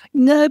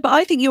 No, but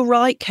I think you're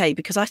right, Kaye,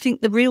 because I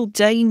think the real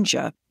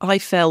danger I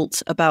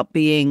felt about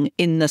being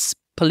in the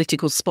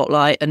political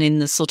spotlight and in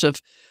the sort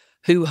of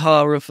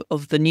hoo-ha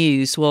of the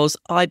news was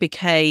I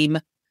became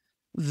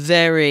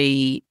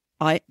to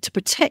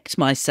protect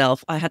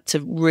myself, I had to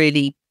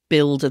really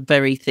build a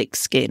very thick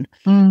skin.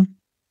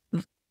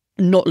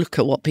 Not look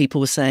at what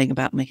people were saying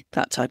about me,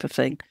 that type of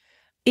thing.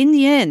 In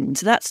the end,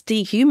 that's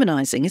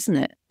dehumanizing, isn't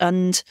it?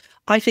 And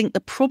I think the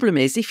problem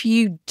is if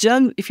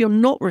you're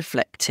not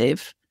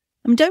reflective,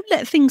 don't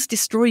let things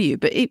destroy you.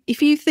 But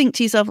if you think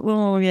to yourself,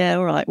 oh, yeah,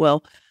 all right,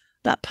 well,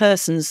 that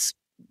person's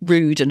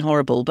rude and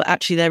horrible, but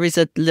actually there is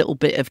a little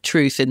bit of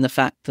truth in the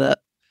fact that,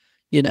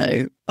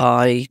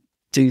 I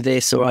do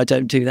this or I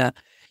don't do that.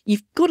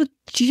 You've got to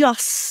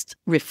just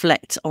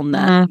reflect on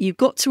that. You've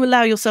got to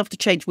allow yourself to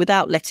change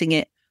without letting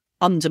it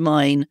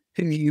undermine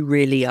who you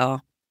really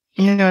are.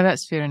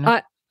 That's fair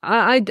enough.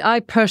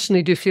 I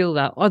personally do feel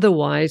that.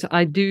 Otherwise,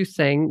 I do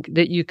think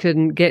that you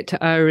can get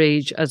to our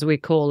age, as we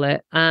call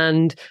it,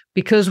 and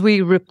because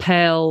we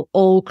repel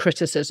all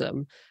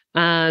criticism,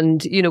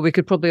 and, we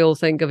could probably all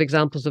think of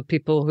examples of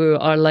people who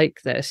are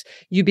like this,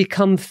 you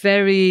become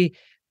very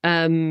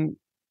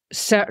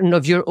certain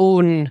of your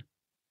own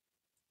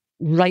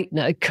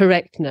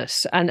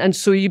correctness. And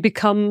so you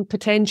become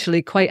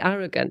potentially quite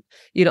arrogant.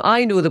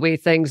 I know the way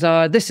things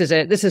are. This is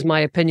it. This is my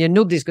opinion.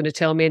 Nobody's going to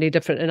tell me any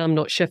different and I'm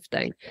not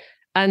shifting.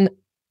 And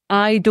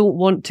I don't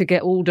want to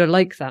get older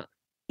like that.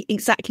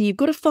 Exactly. You've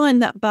got to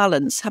find that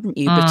balance, haven't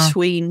you,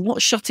 between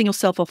not shutting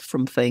yourself off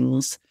from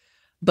things,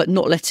 but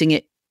not letting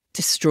it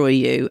destroy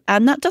you.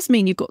 And that does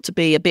mean you've got to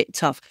be a bit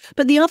tough.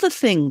 But the other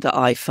thing that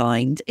I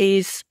find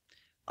is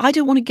I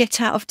don't want to get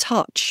out of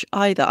touch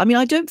either. I mean,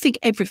 I don't think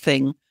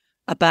everything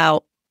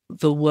about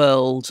the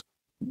world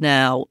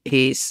now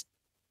is,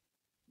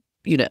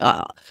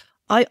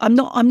 I'm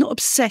not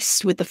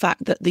obsessed with the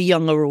fact that the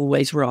young are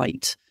always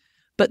right,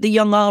 but the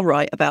young are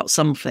right about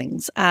some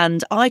things.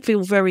 And I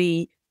feel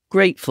very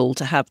grateful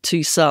to have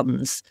two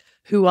sons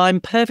who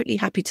I'm perfectly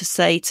happy to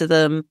say to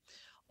them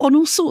on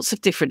all sorts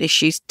of different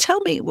issues, tell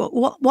me,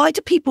 why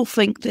do people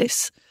think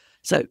this?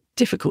 So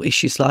difficult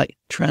issues like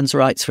trans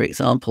rights, for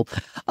example,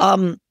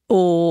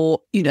 or,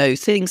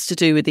 things to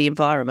do with the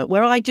environment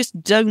where I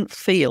just don't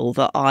feel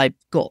that I've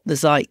got the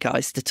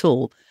zeitgeist at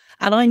all.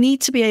 And I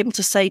need to be able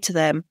to say to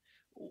them,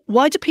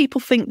 why do people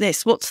think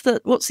this? What's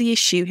the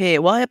issue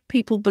here? Why are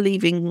people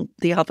believing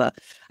the other?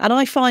 And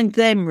I find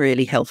them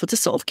really helpful to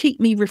sort of keep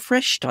me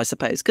refreshed, I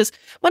suppose, because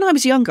when I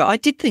was younger, I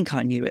did think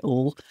I knew it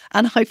all.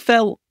 And I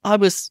felt I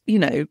was,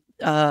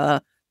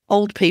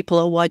 old people,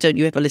 oh, why don't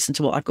you ever listen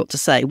to what I've got to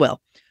say?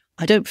 Well,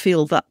 I don't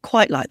feel that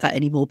quite like that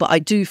anymore, but I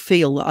do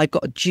feel that I've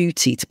got a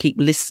duty to keep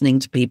listening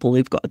to people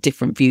who've got a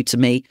different view to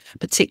me,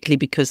 particularly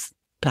because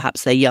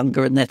perhaps they're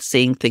younger and they're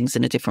seeing things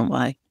in a different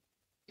way.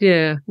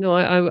 Yeah, no,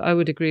 I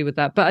would agree with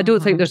that. But I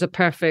don't think there's a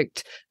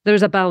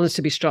balance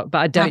to be struck, but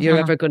I doubt you're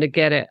ever going to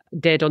get it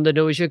dead on the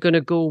nose. You're going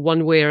to go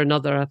one way or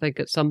another, I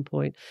think, at some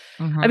point.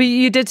 I mean,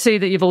 you did say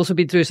that you've also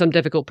been through some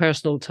difficult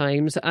personal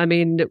times. I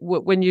mean,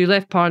 when you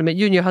left Parliament,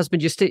 you and your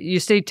husband, you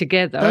stayed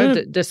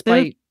together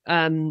despite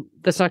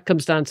the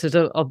circumstances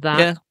of that.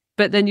 Yeah.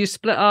 But then you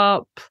split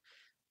up,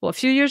 a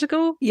few years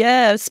ago?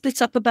 Yeah,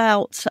 split up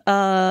about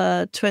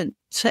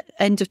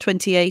end of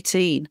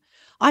 2018.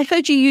 I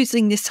heard you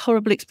using this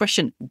horrible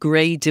expression,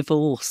 grey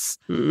divorce.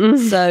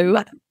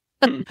 So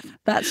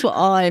that's what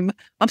I'm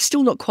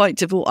still not quite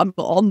divorced. I'm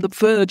on the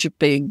verge of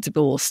being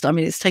divorced. I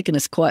mean, it's taken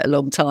us quite a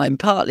long time,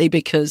 partly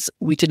because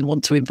we didn't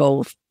want to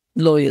involve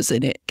lawyers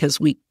in it, because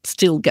we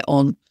still get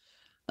on.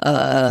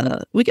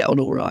 We get on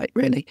all right,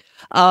 really.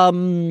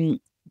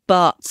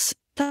 But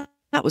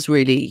that was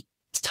really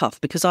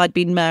tough because I'd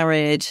been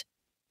married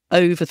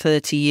over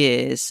 30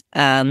 years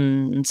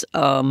and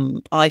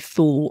I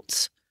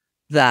thought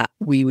that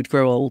we would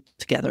grow old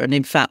together. And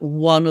in fact,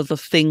 one of the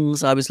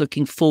things I was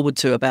looking forward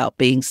to about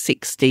being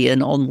 60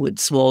 and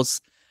onwards was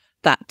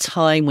that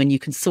time when you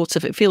can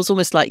it feels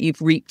almost like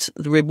you've reaped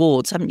the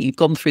rewards, haven't you? You've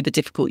gone through the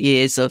difficult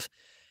years of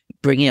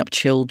bringing up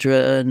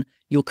children,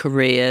 your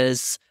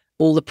careers,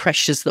 all the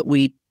pressures that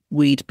we'd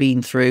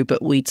been through,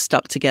 but we'd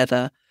stuck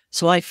together.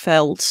 So I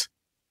felt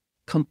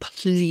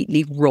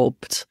completely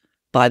robbed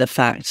by the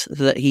fact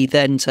that he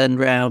then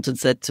turned around and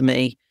said to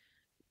me,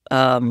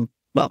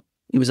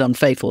 he was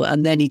unfaithful.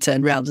 And then he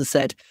turned around and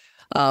said,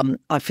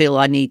 I feel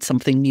I need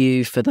something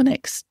new for the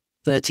next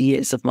 30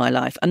 years of my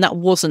life. And that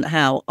wasn't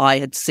how I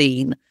had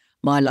seen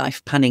my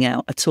life panning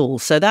out at all.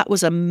 So that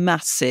was a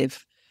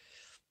massive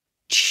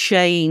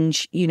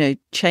change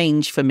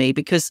for me,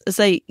 because as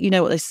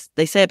what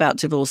they say about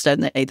divorce,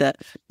 don't they? That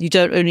you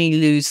don't only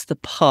lose the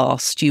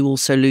past, you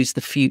also lose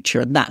the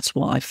future. And that's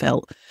what I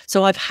felt.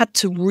 So I've had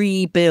to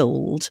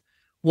rebuild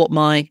what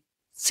my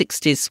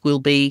 60s will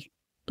be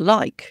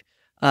like.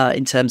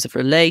 In terms of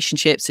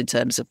relationships, in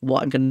terms of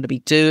what I'm going to be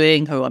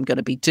doing, who I'm going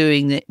to be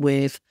doing it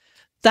with.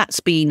 That's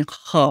been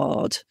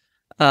hard.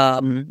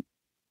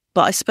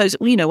 But I suppose,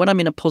 when I'm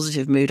in a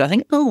positive mood, I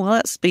think, oh, well,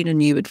 that's been a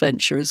new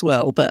adventure as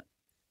well, but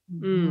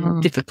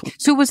difficult.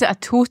 So was it a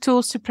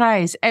total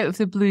surprise out of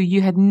the blue?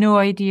 You had no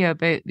idea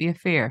about the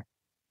affair?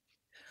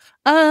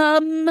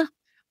 Funnily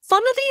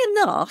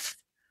enough,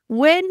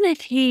 when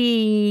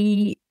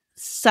he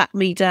sat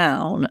me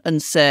down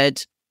and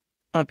said,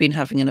 I've been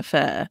having an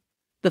affair,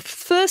 the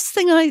first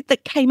thing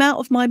that came out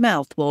of my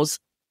mouth was,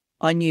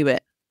 I knew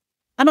it.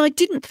 And I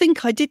didn't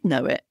think I did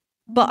know it,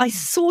 but I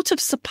sort of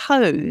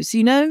suppose,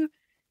 in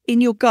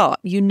your gut,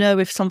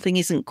 if something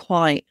isn't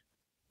quite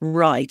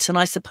right. And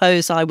I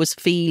suppose I was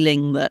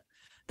feeling that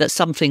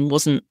something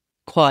wasn't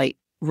quite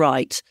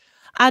right.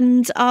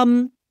 And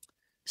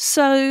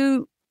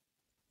so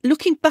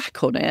looking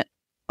back on it,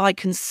 I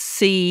can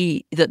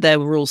see that there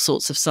were all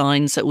sorts of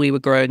signs that we were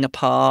growing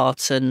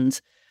apart. And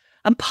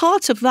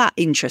part of that,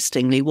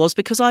 interestingly, was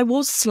because I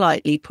was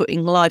slightly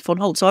putting life on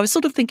hold. So I was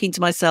sort of thinking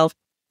to myself,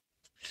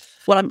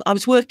 well, I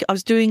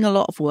was doing a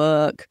lot of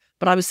work,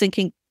 but I was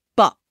thinking,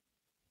 but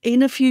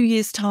in a few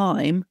years'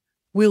 time,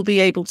 we'll be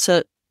able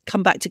to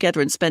come back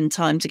together and spend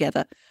time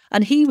together.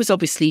 And he was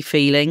obviously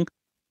feeling,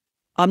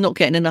 I'm not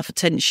getting enough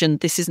attention.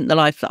 This isn't the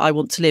life that I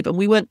want to live. And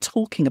we weren't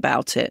talking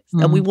about it.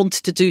 And we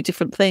wanted to do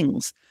different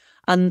things.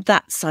 And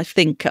that's, I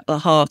think, at the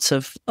heart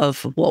of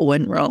what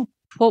went wrong.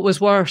 What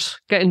was worse,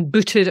 getting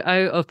booted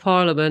out of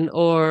Parliament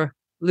or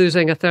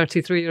losing a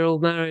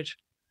 33-year-old marriage?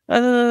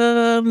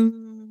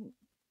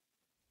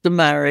 The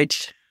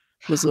marriage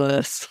was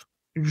worse.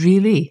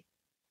 Really?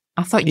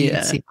 I thought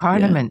you'd say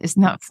Parliament.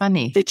 Isn't that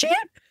funny? Did you?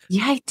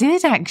 Yeah, I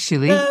did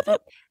actually.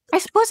 I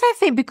suppose I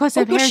think because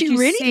I've heard you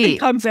really say...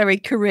 think I'm very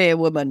career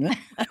woman.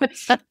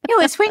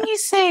 It's when you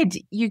said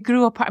you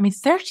grew apart.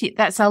 30,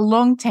 that's a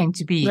long time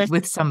to be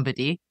with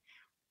somebody.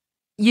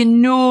 You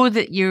know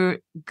that you're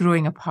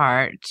growing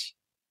apart.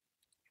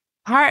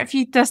 Part of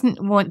you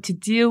doesn't want to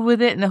deal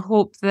with it in the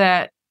hope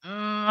that,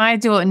 I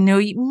don't know.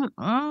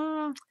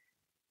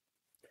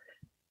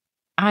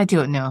 I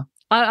don't know.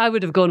 I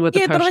would have gone with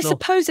the personal. But I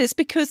suppose it's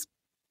because,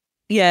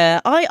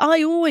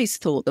 I always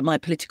thought that my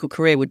political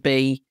career would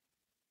be,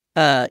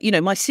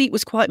 my seat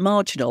was quite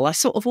marginal. I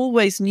sort of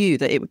always knew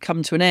that it would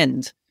come to an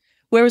end.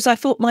 Whereas I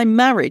thought my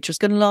marriage was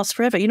going to last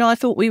forever. I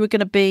thought we were going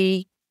to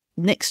be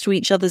next to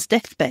each other's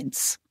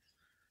deathbeds.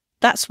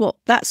 That's what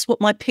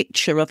my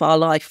picture of our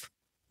life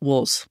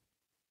was.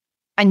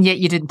 And yet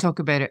you didn't talk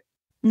about it.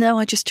 No,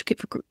 I just took it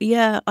for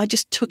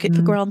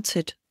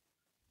granted.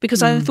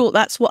 Because I thought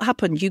that's what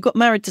happened. You got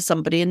married to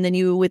somebody and then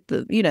you were with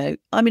the,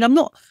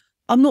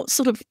 I'm not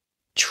sort of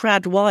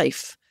trad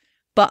wife,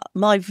 but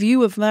my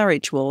view of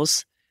marriage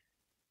was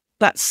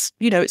that's,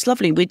 it's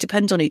lovely. We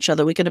depend on each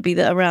other. We're going to be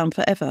there around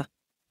forever.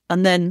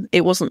 And then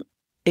it wasn't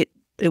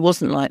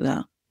like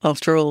that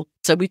after all.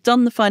 So we've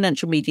done the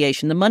financial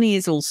mediation. The money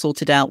is all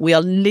sorted out. We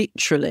are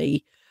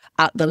literally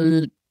at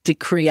the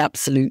decree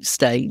absolute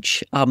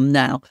stage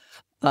now.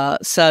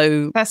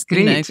 So that's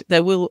great.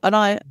 There will,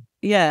 and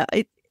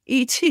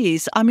it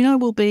is. I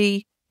will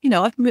be,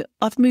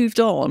 I've moved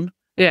on.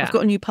 Yeah. I've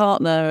got a new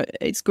partner.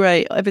 It's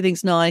great.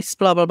 Everything's nice,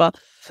 blah, blah, blah.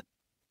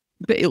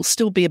 But it'll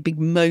still be a big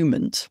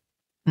moment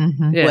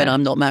when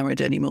I'm not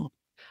married anymore.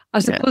 I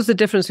suppose the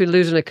difference between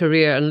losing a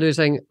career and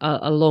losing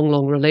a long,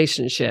 long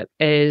relationship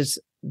is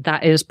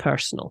that is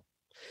personal.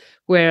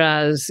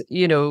 Whereas,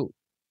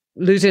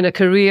 losing a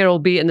career,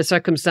 albeit in the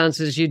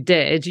circumstances you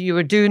did, you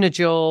were doing a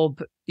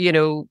job,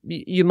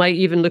 you might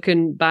even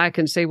looking back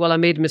and say, well, I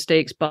made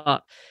mistakes,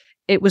 but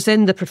it was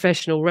in the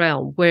professional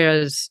realm.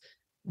 Whereas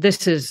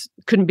this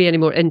couldn't be any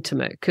more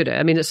intimate, could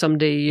it? It's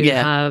somebody you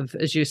have,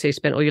 as you say,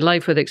 spent all your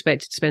life with,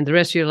 expected to spend the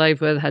rest of your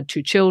life with, had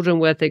 2 children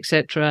with,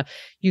 etc.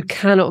 You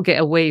cannot get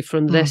away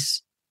from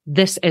this.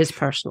 This is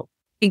personal.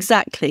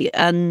 Exactly.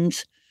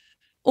 And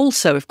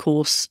also, of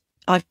course,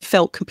 I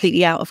felt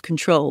completely out of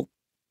control,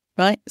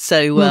 right?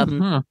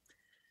 So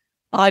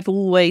I've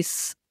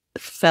always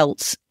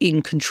felt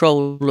in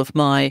control of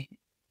my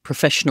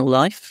professional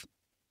life,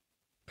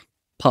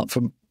 apart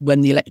from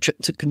when the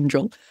electorate took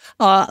control.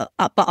 But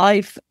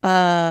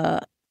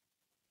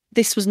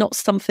this was not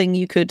something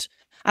you could,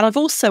 and I've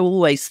also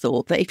always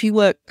thought that if you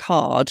work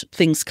hard,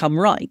 things come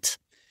right.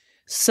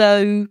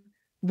 So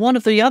one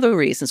of the other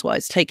reasons why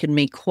it's taken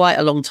me quite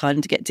a long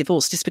time to get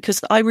divorced is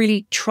because I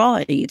really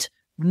tried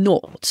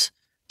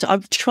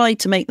I've tried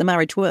to make the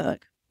marriage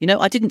work.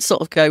 I didn't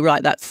sort of go,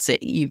 right, that's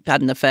it, you've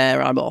had an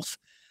affair, I'm off.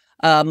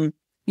 I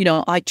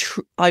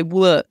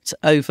worked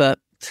over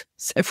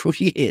several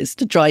years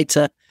to try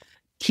to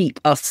keep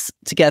us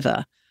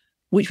together,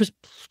 which was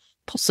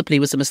possibly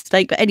a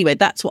mistake. But anyway,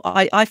 that's what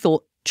I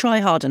thought, try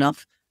hard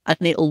enough and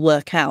it'll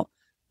work out.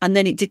 And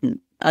then it didn't.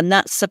 And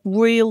that's a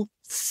real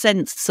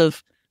sense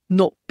of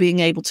not being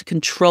able to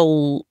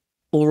control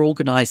or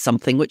organise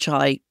something, which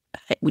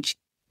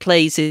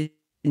plays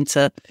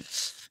into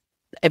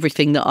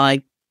everything that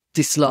I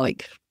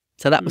dislike.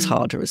 So that was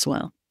harder as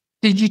well.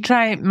 Did you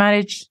try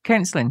marriage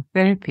counselling,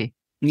 therapy?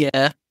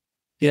 Yeah.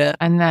 Yeah.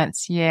 And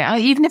that's,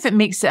 even if it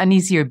makes it an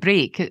easier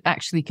break, it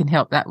actually can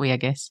help that way, I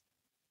guess.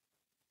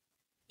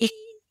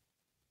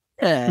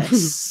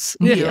 Yes.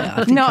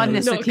 Not on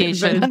this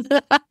occasion.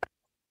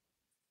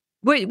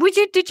 Wait,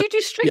 did you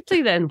do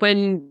Strictly then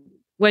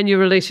when your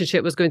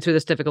relationship was going through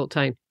this difficult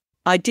time?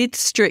 I did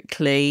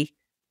Strictly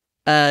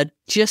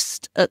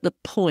just at the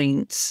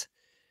point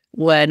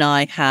when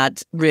I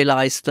had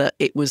realised that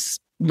it was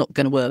not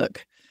going to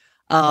work.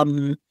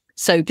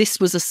 So this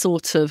was a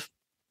sort of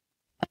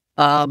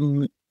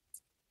getting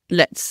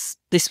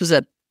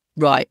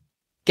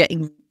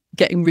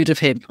rid of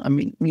him. I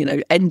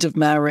mean, end of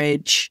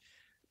marriage,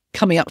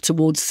 coming up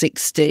towards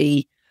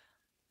 60.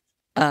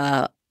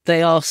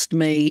 They asked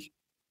me,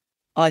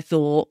 I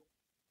thought,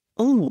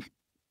 oh,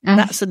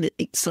 that's an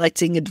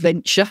exciting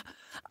adventure.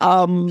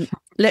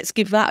 Let's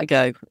give that a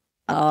go.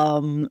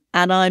 And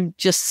I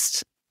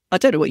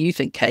don't know what you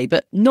think, Kaye,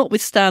 but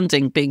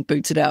notwithstanding being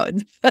booted out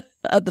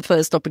at the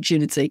first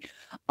opportunity,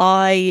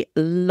 I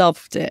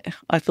loved it.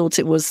 I thought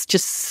it was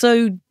just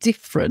so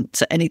different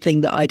to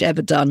anything that I'd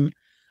ever done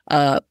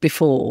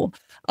before.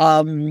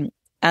 And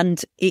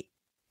it,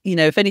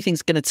 if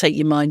anything's going to take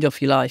your mind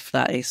off your life,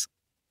 that is.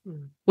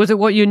 Was it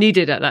what you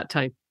needed at that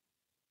time?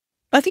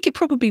 I think it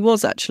probably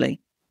was, actually.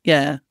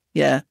 Yeah.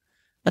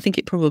 I think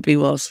it probably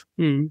was.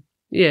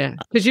 Yeah,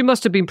 because you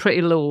must have been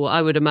pretty low,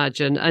 I would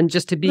imagine. And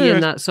just to be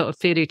in that sort of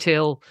fairy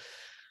tale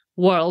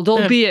world,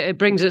 albeit it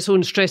brings its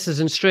own stresses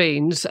and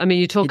strains. I mean,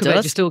 you talk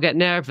about you still get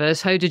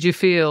nervous. How did you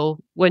feel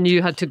when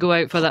you had to go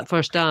out for that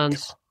first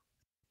dance?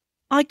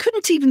 I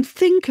couldn't even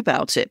think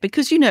about it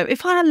because,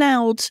 if I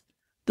allowed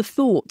the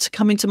thought to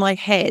come into my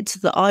head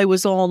that I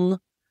was on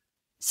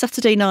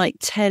Saturday night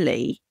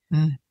telly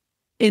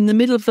in the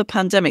middle of the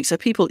pandemic. So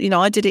people,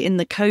 I did it in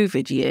the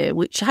COVID year,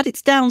 which had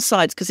its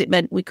downsides because it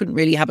meant we couldn't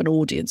really have an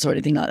audience or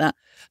anything like that,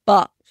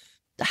 but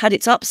had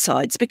its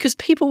upsides because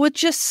people were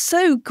just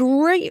so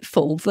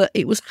grateful that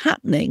it was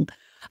happening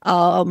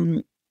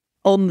on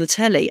the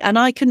telly. And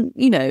I can,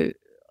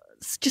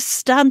 just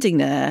standing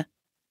there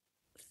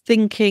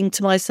thinking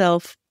to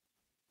myself,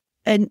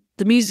 and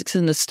the music's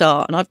in the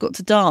start and I've got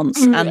to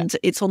dance and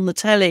it's on the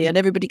telly and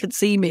everybody can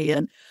see me.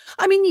 And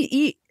I mean,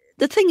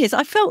 the thing is,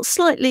 I felt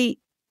slightly,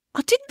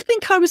 I didn't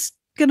think I was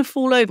going to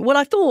fall over. Well,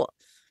 I thought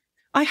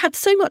I had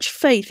so much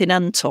faith in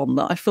Anton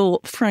that I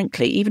thought,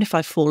 frankly, even if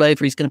I fall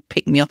over, he's going to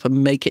pick me up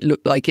and make it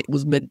look like it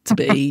was meant to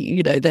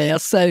be. They are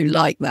so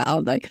like that,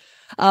 aren't they?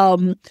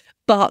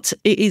 But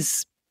it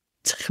is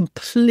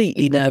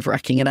completely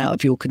nerve-wracking and out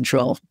of your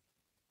control.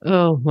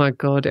 Oh my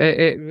God,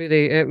 it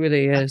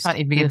really is. I can't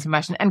even begin to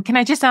imagine. And can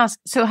I just ask,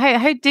 so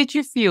how did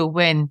you feel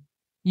when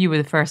you were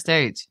the first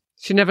out?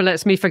 She never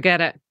lets me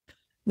forget it.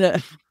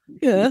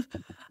 Yeah.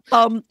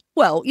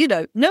 Well,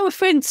 no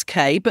offence,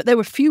 Kaye, but there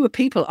were fewer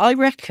people. I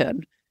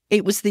reckon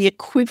it was the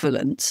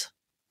equivalent,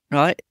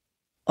 right,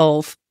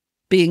 of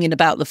being in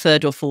about the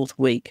third or fourth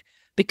week.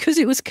 Because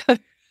it was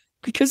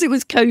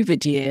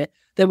COVID year,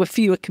 there were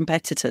fewer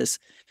competitors.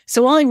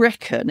 So I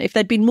reckon if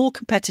there'd been more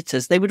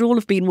competitors, they would all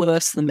have been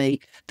worse than me.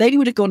 They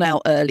would have gone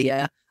out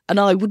earlier and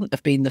I wouldn't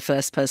have been the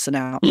first person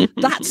out.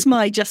 That's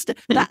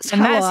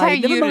how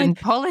you're in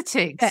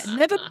politics. Yeah,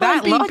 never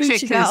that being logic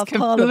booted is out of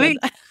Parliament.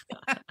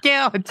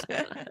 God.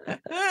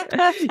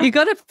 You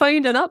got to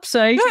find an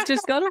upside. You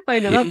just got to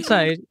find an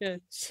upside. Yeah.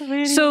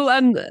 So,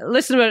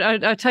 listen,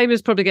 our time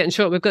is probably getting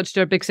short. We've got to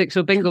do our Big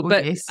 6-0 bingo.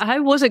 But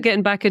how was it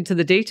getting back into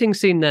the dating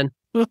scene then?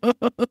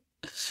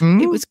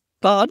 It was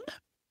fun.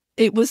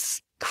 It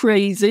was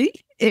crazy.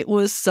 It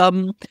was,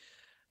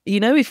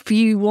 if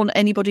you want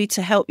anybody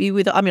to help you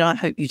with, I mean, I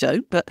hope you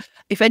don't, but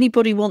if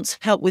anybody wants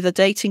help with a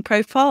dating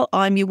profile,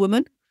 I'm your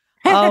woman.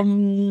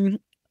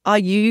 I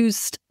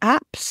used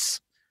apps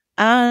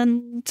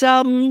and,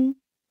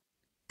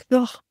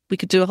 we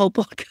could do a whole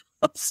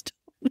podcast.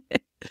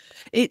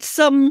 It's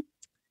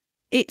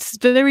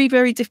very,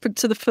 very different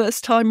to the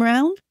first time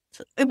round.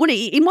 Well,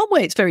 in one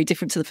way, it's very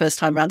different to the first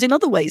time round. In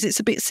other ways,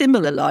 it's a bit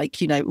similar, like,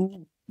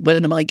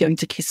 when am I going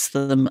to kiss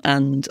them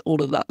and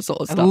all of that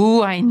sort of stuff.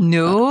 Oh, I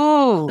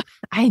know.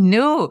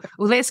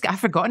 Well, I've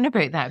forgotten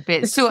about that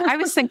bit. So I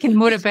was thinking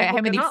more about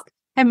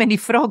how many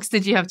frogs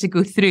did you have to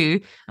go through?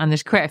 And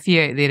there's quite a few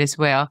out there as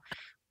well.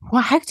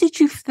 Well, how did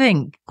you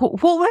think?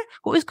 What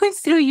was going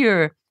through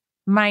your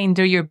mind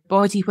or your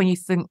body when you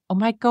think, oh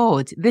my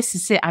God, this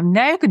is it. I'm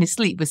now going to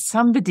sleep with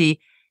somebody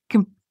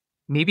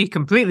maybe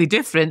completely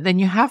different than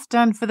you have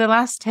done for the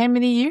last how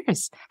many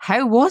years?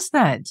 How was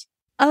that?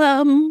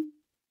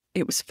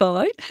 It was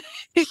fine.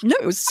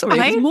 It was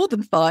more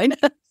than fine.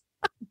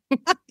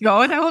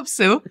 God, I hope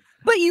so.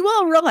 But you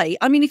are right.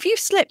 I mean, if you've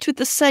slept with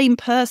the same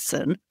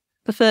person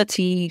for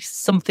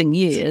 30-something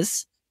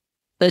years,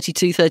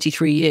 32,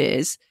 33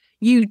 years,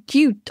 you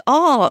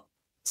are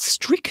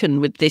stricken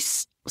with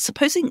this,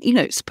 supposing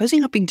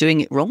I've been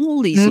doing it wrong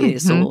all these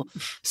years, or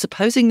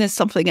supposing there's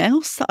something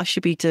else that I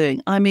should be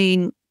doing. I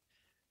mean,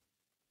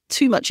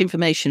 too much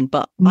information,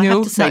 but I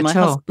have to say my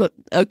husband, look,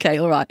 okay,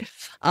 all right.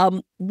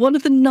 One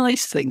of the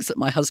nice things that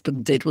my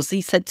husband did was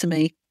he said to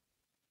me,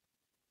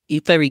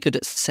 "You're very good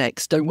at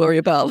sex, don't worry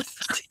about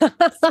it."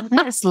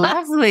 That's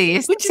lovely,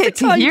 isn't Which is it,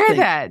 to hear thing.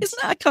 that?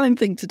 Isn't that a kind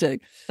thing to do?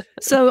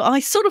 So I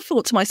sort of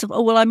thought to myself,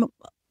 oh, well,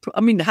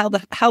 how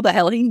the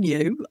hell he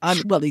knew?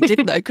 Well, he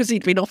didn't know because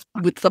he'd been off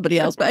with somebody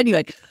else. But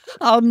anyway,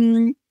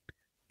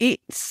 it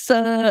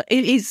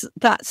is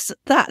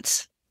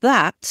that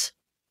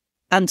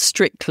and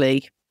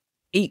Strictly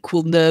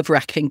equal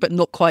nerve-wracking, but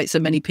not quite so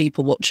many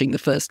people watching the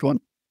first one.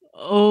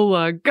 Oh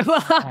my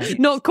God.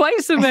 Not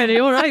quite so many.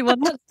 All right. Well,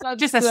 that's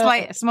just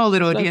a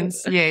smaller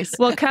audience. Yes.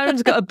 Well,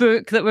 Karen's got a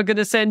book that we're going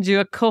to send you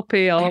a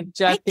copy of,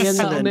 Jacqui, and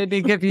that'll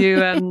maybe give you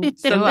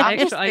some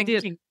extra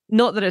ideas.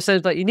 Not that it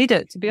sounds like you need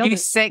it, to be honest. You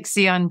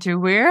sexy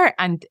underwear.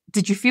 And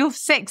did you feel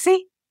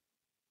sexy?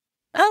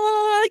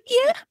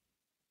 Yeah.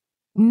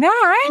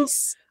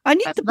 Nice. I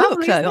need the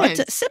book, though.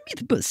 Send me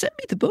the book. Send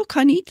me the book.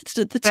 I need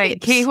the tips. Right,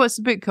 Kaye, what's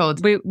the book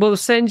called? We'll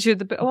send you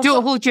the book. Oh,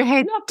 don't hold your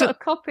head. No, I've got a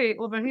copy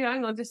over here.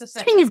 Hang on just a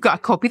second. I mean, you've got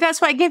a copy. That's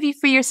what I gave you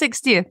for your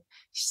 60th.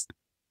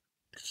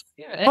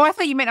 Oh, I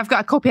thought you meant I've got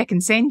a copy I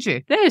can send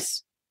you.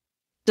 This.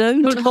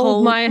 Don't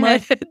hold my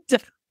head.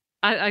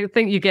 I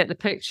think you get the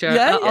picture.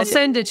 Yeah, I'll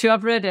send it to you.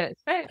 I've read it.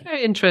 Very,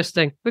 very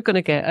interesting. We're going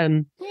to get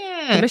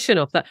commission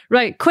off that.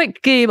 Right,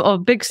 quick game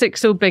of Big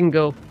 60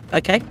 Bingo.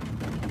 Okay.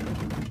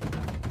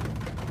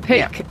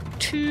 Pick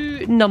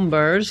two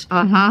numbers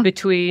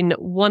between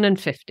 1 and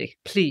 50,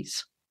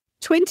 please.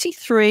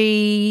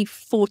 23,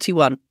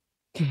 41.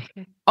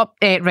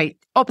 Right.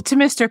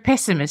 Optimist or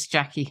pessimist,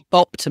 Jacqui?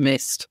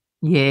 Optimist.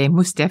 Yeah,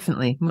 most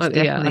definitely.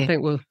 Definitely. Yeah, I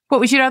think we'll... What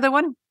was your other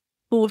one?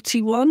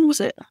 41,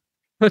 was it?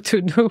 I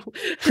don't know.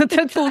 41.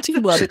 I thought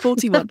it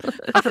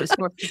was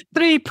 40.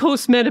 3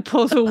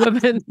 postmenopausal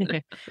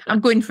women. I'm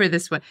going for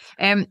this one.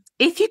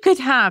 If you could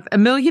have £1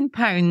 million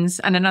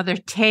and another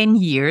 10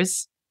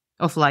 years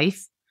of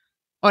life,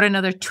 or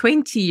another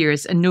 20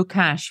 years and no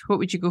cash, what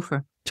would you go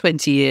for?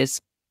 20 years.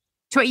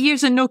 20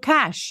 years and no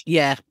cash?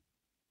 Yeah.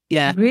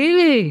 Yeah.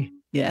 Really?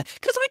 Yeah.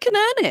 Because I can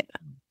earn it.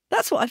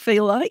 That's what I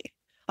feel like.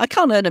 I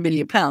can't earn £1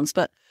 million,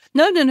 but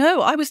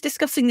no. I was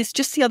discussing this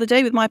just the other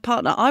day with my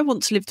partner. I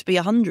want to live to be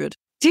 100.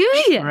 Do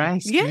you?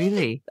 Right, yeah.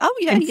 Really? Oh,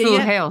 yeah. In full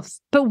health.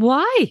 But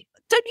why?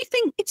 Don't you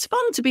think it's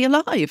fun to be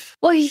alive?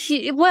 Well,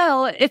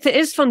 if it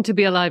is fun to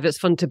be alive, it's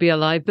fun to be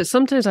alive. But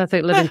sometimes I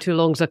think living too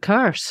long is a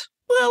curse.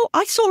 Well,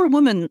 I saw a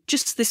woman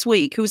just this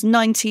week who was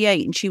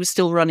 98 and she was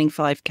still running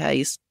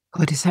 5Ks.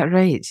 God, is that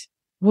right?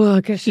 Well,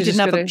 I guess she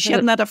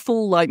hadn't had a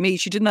fall like me.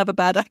 She didn't have a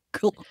bad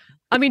ankle.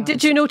 I mean,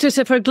 did you notice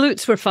if her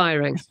glutes were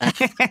firing?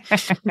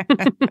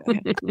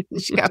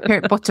 She got a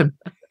pert bottom.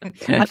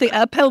 I think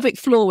her pelvic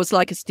floor was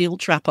like a steel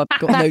trap. I've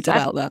got no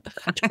doubt about that.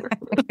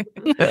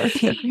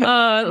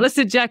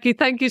 Listen, Jacqui,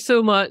 thank you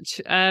so much.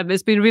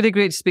 It's been really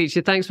great to speak to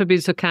you. Thanks for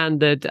being so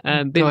candid.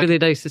 Been really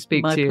nice to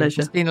speak to you. My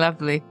pleasure. It's been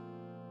lovely.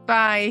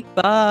 Bye.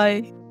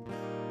 Bye.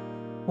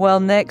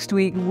 Well, next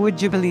week,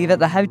 would you believe it,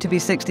 the How to Be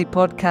 60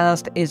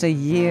 podcast is a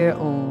year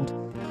old.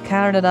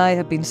 Karen and I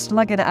have been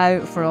slugging it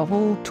out for a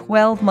whole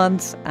 12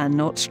 months and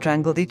not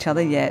strangled each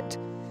other yet.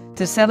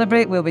 To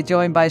celebrate, we'll be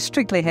joined by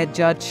Strictly head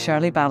judge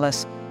Shirley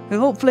Ballas, who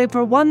hopefully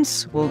for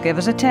once will give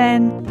us a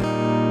 10.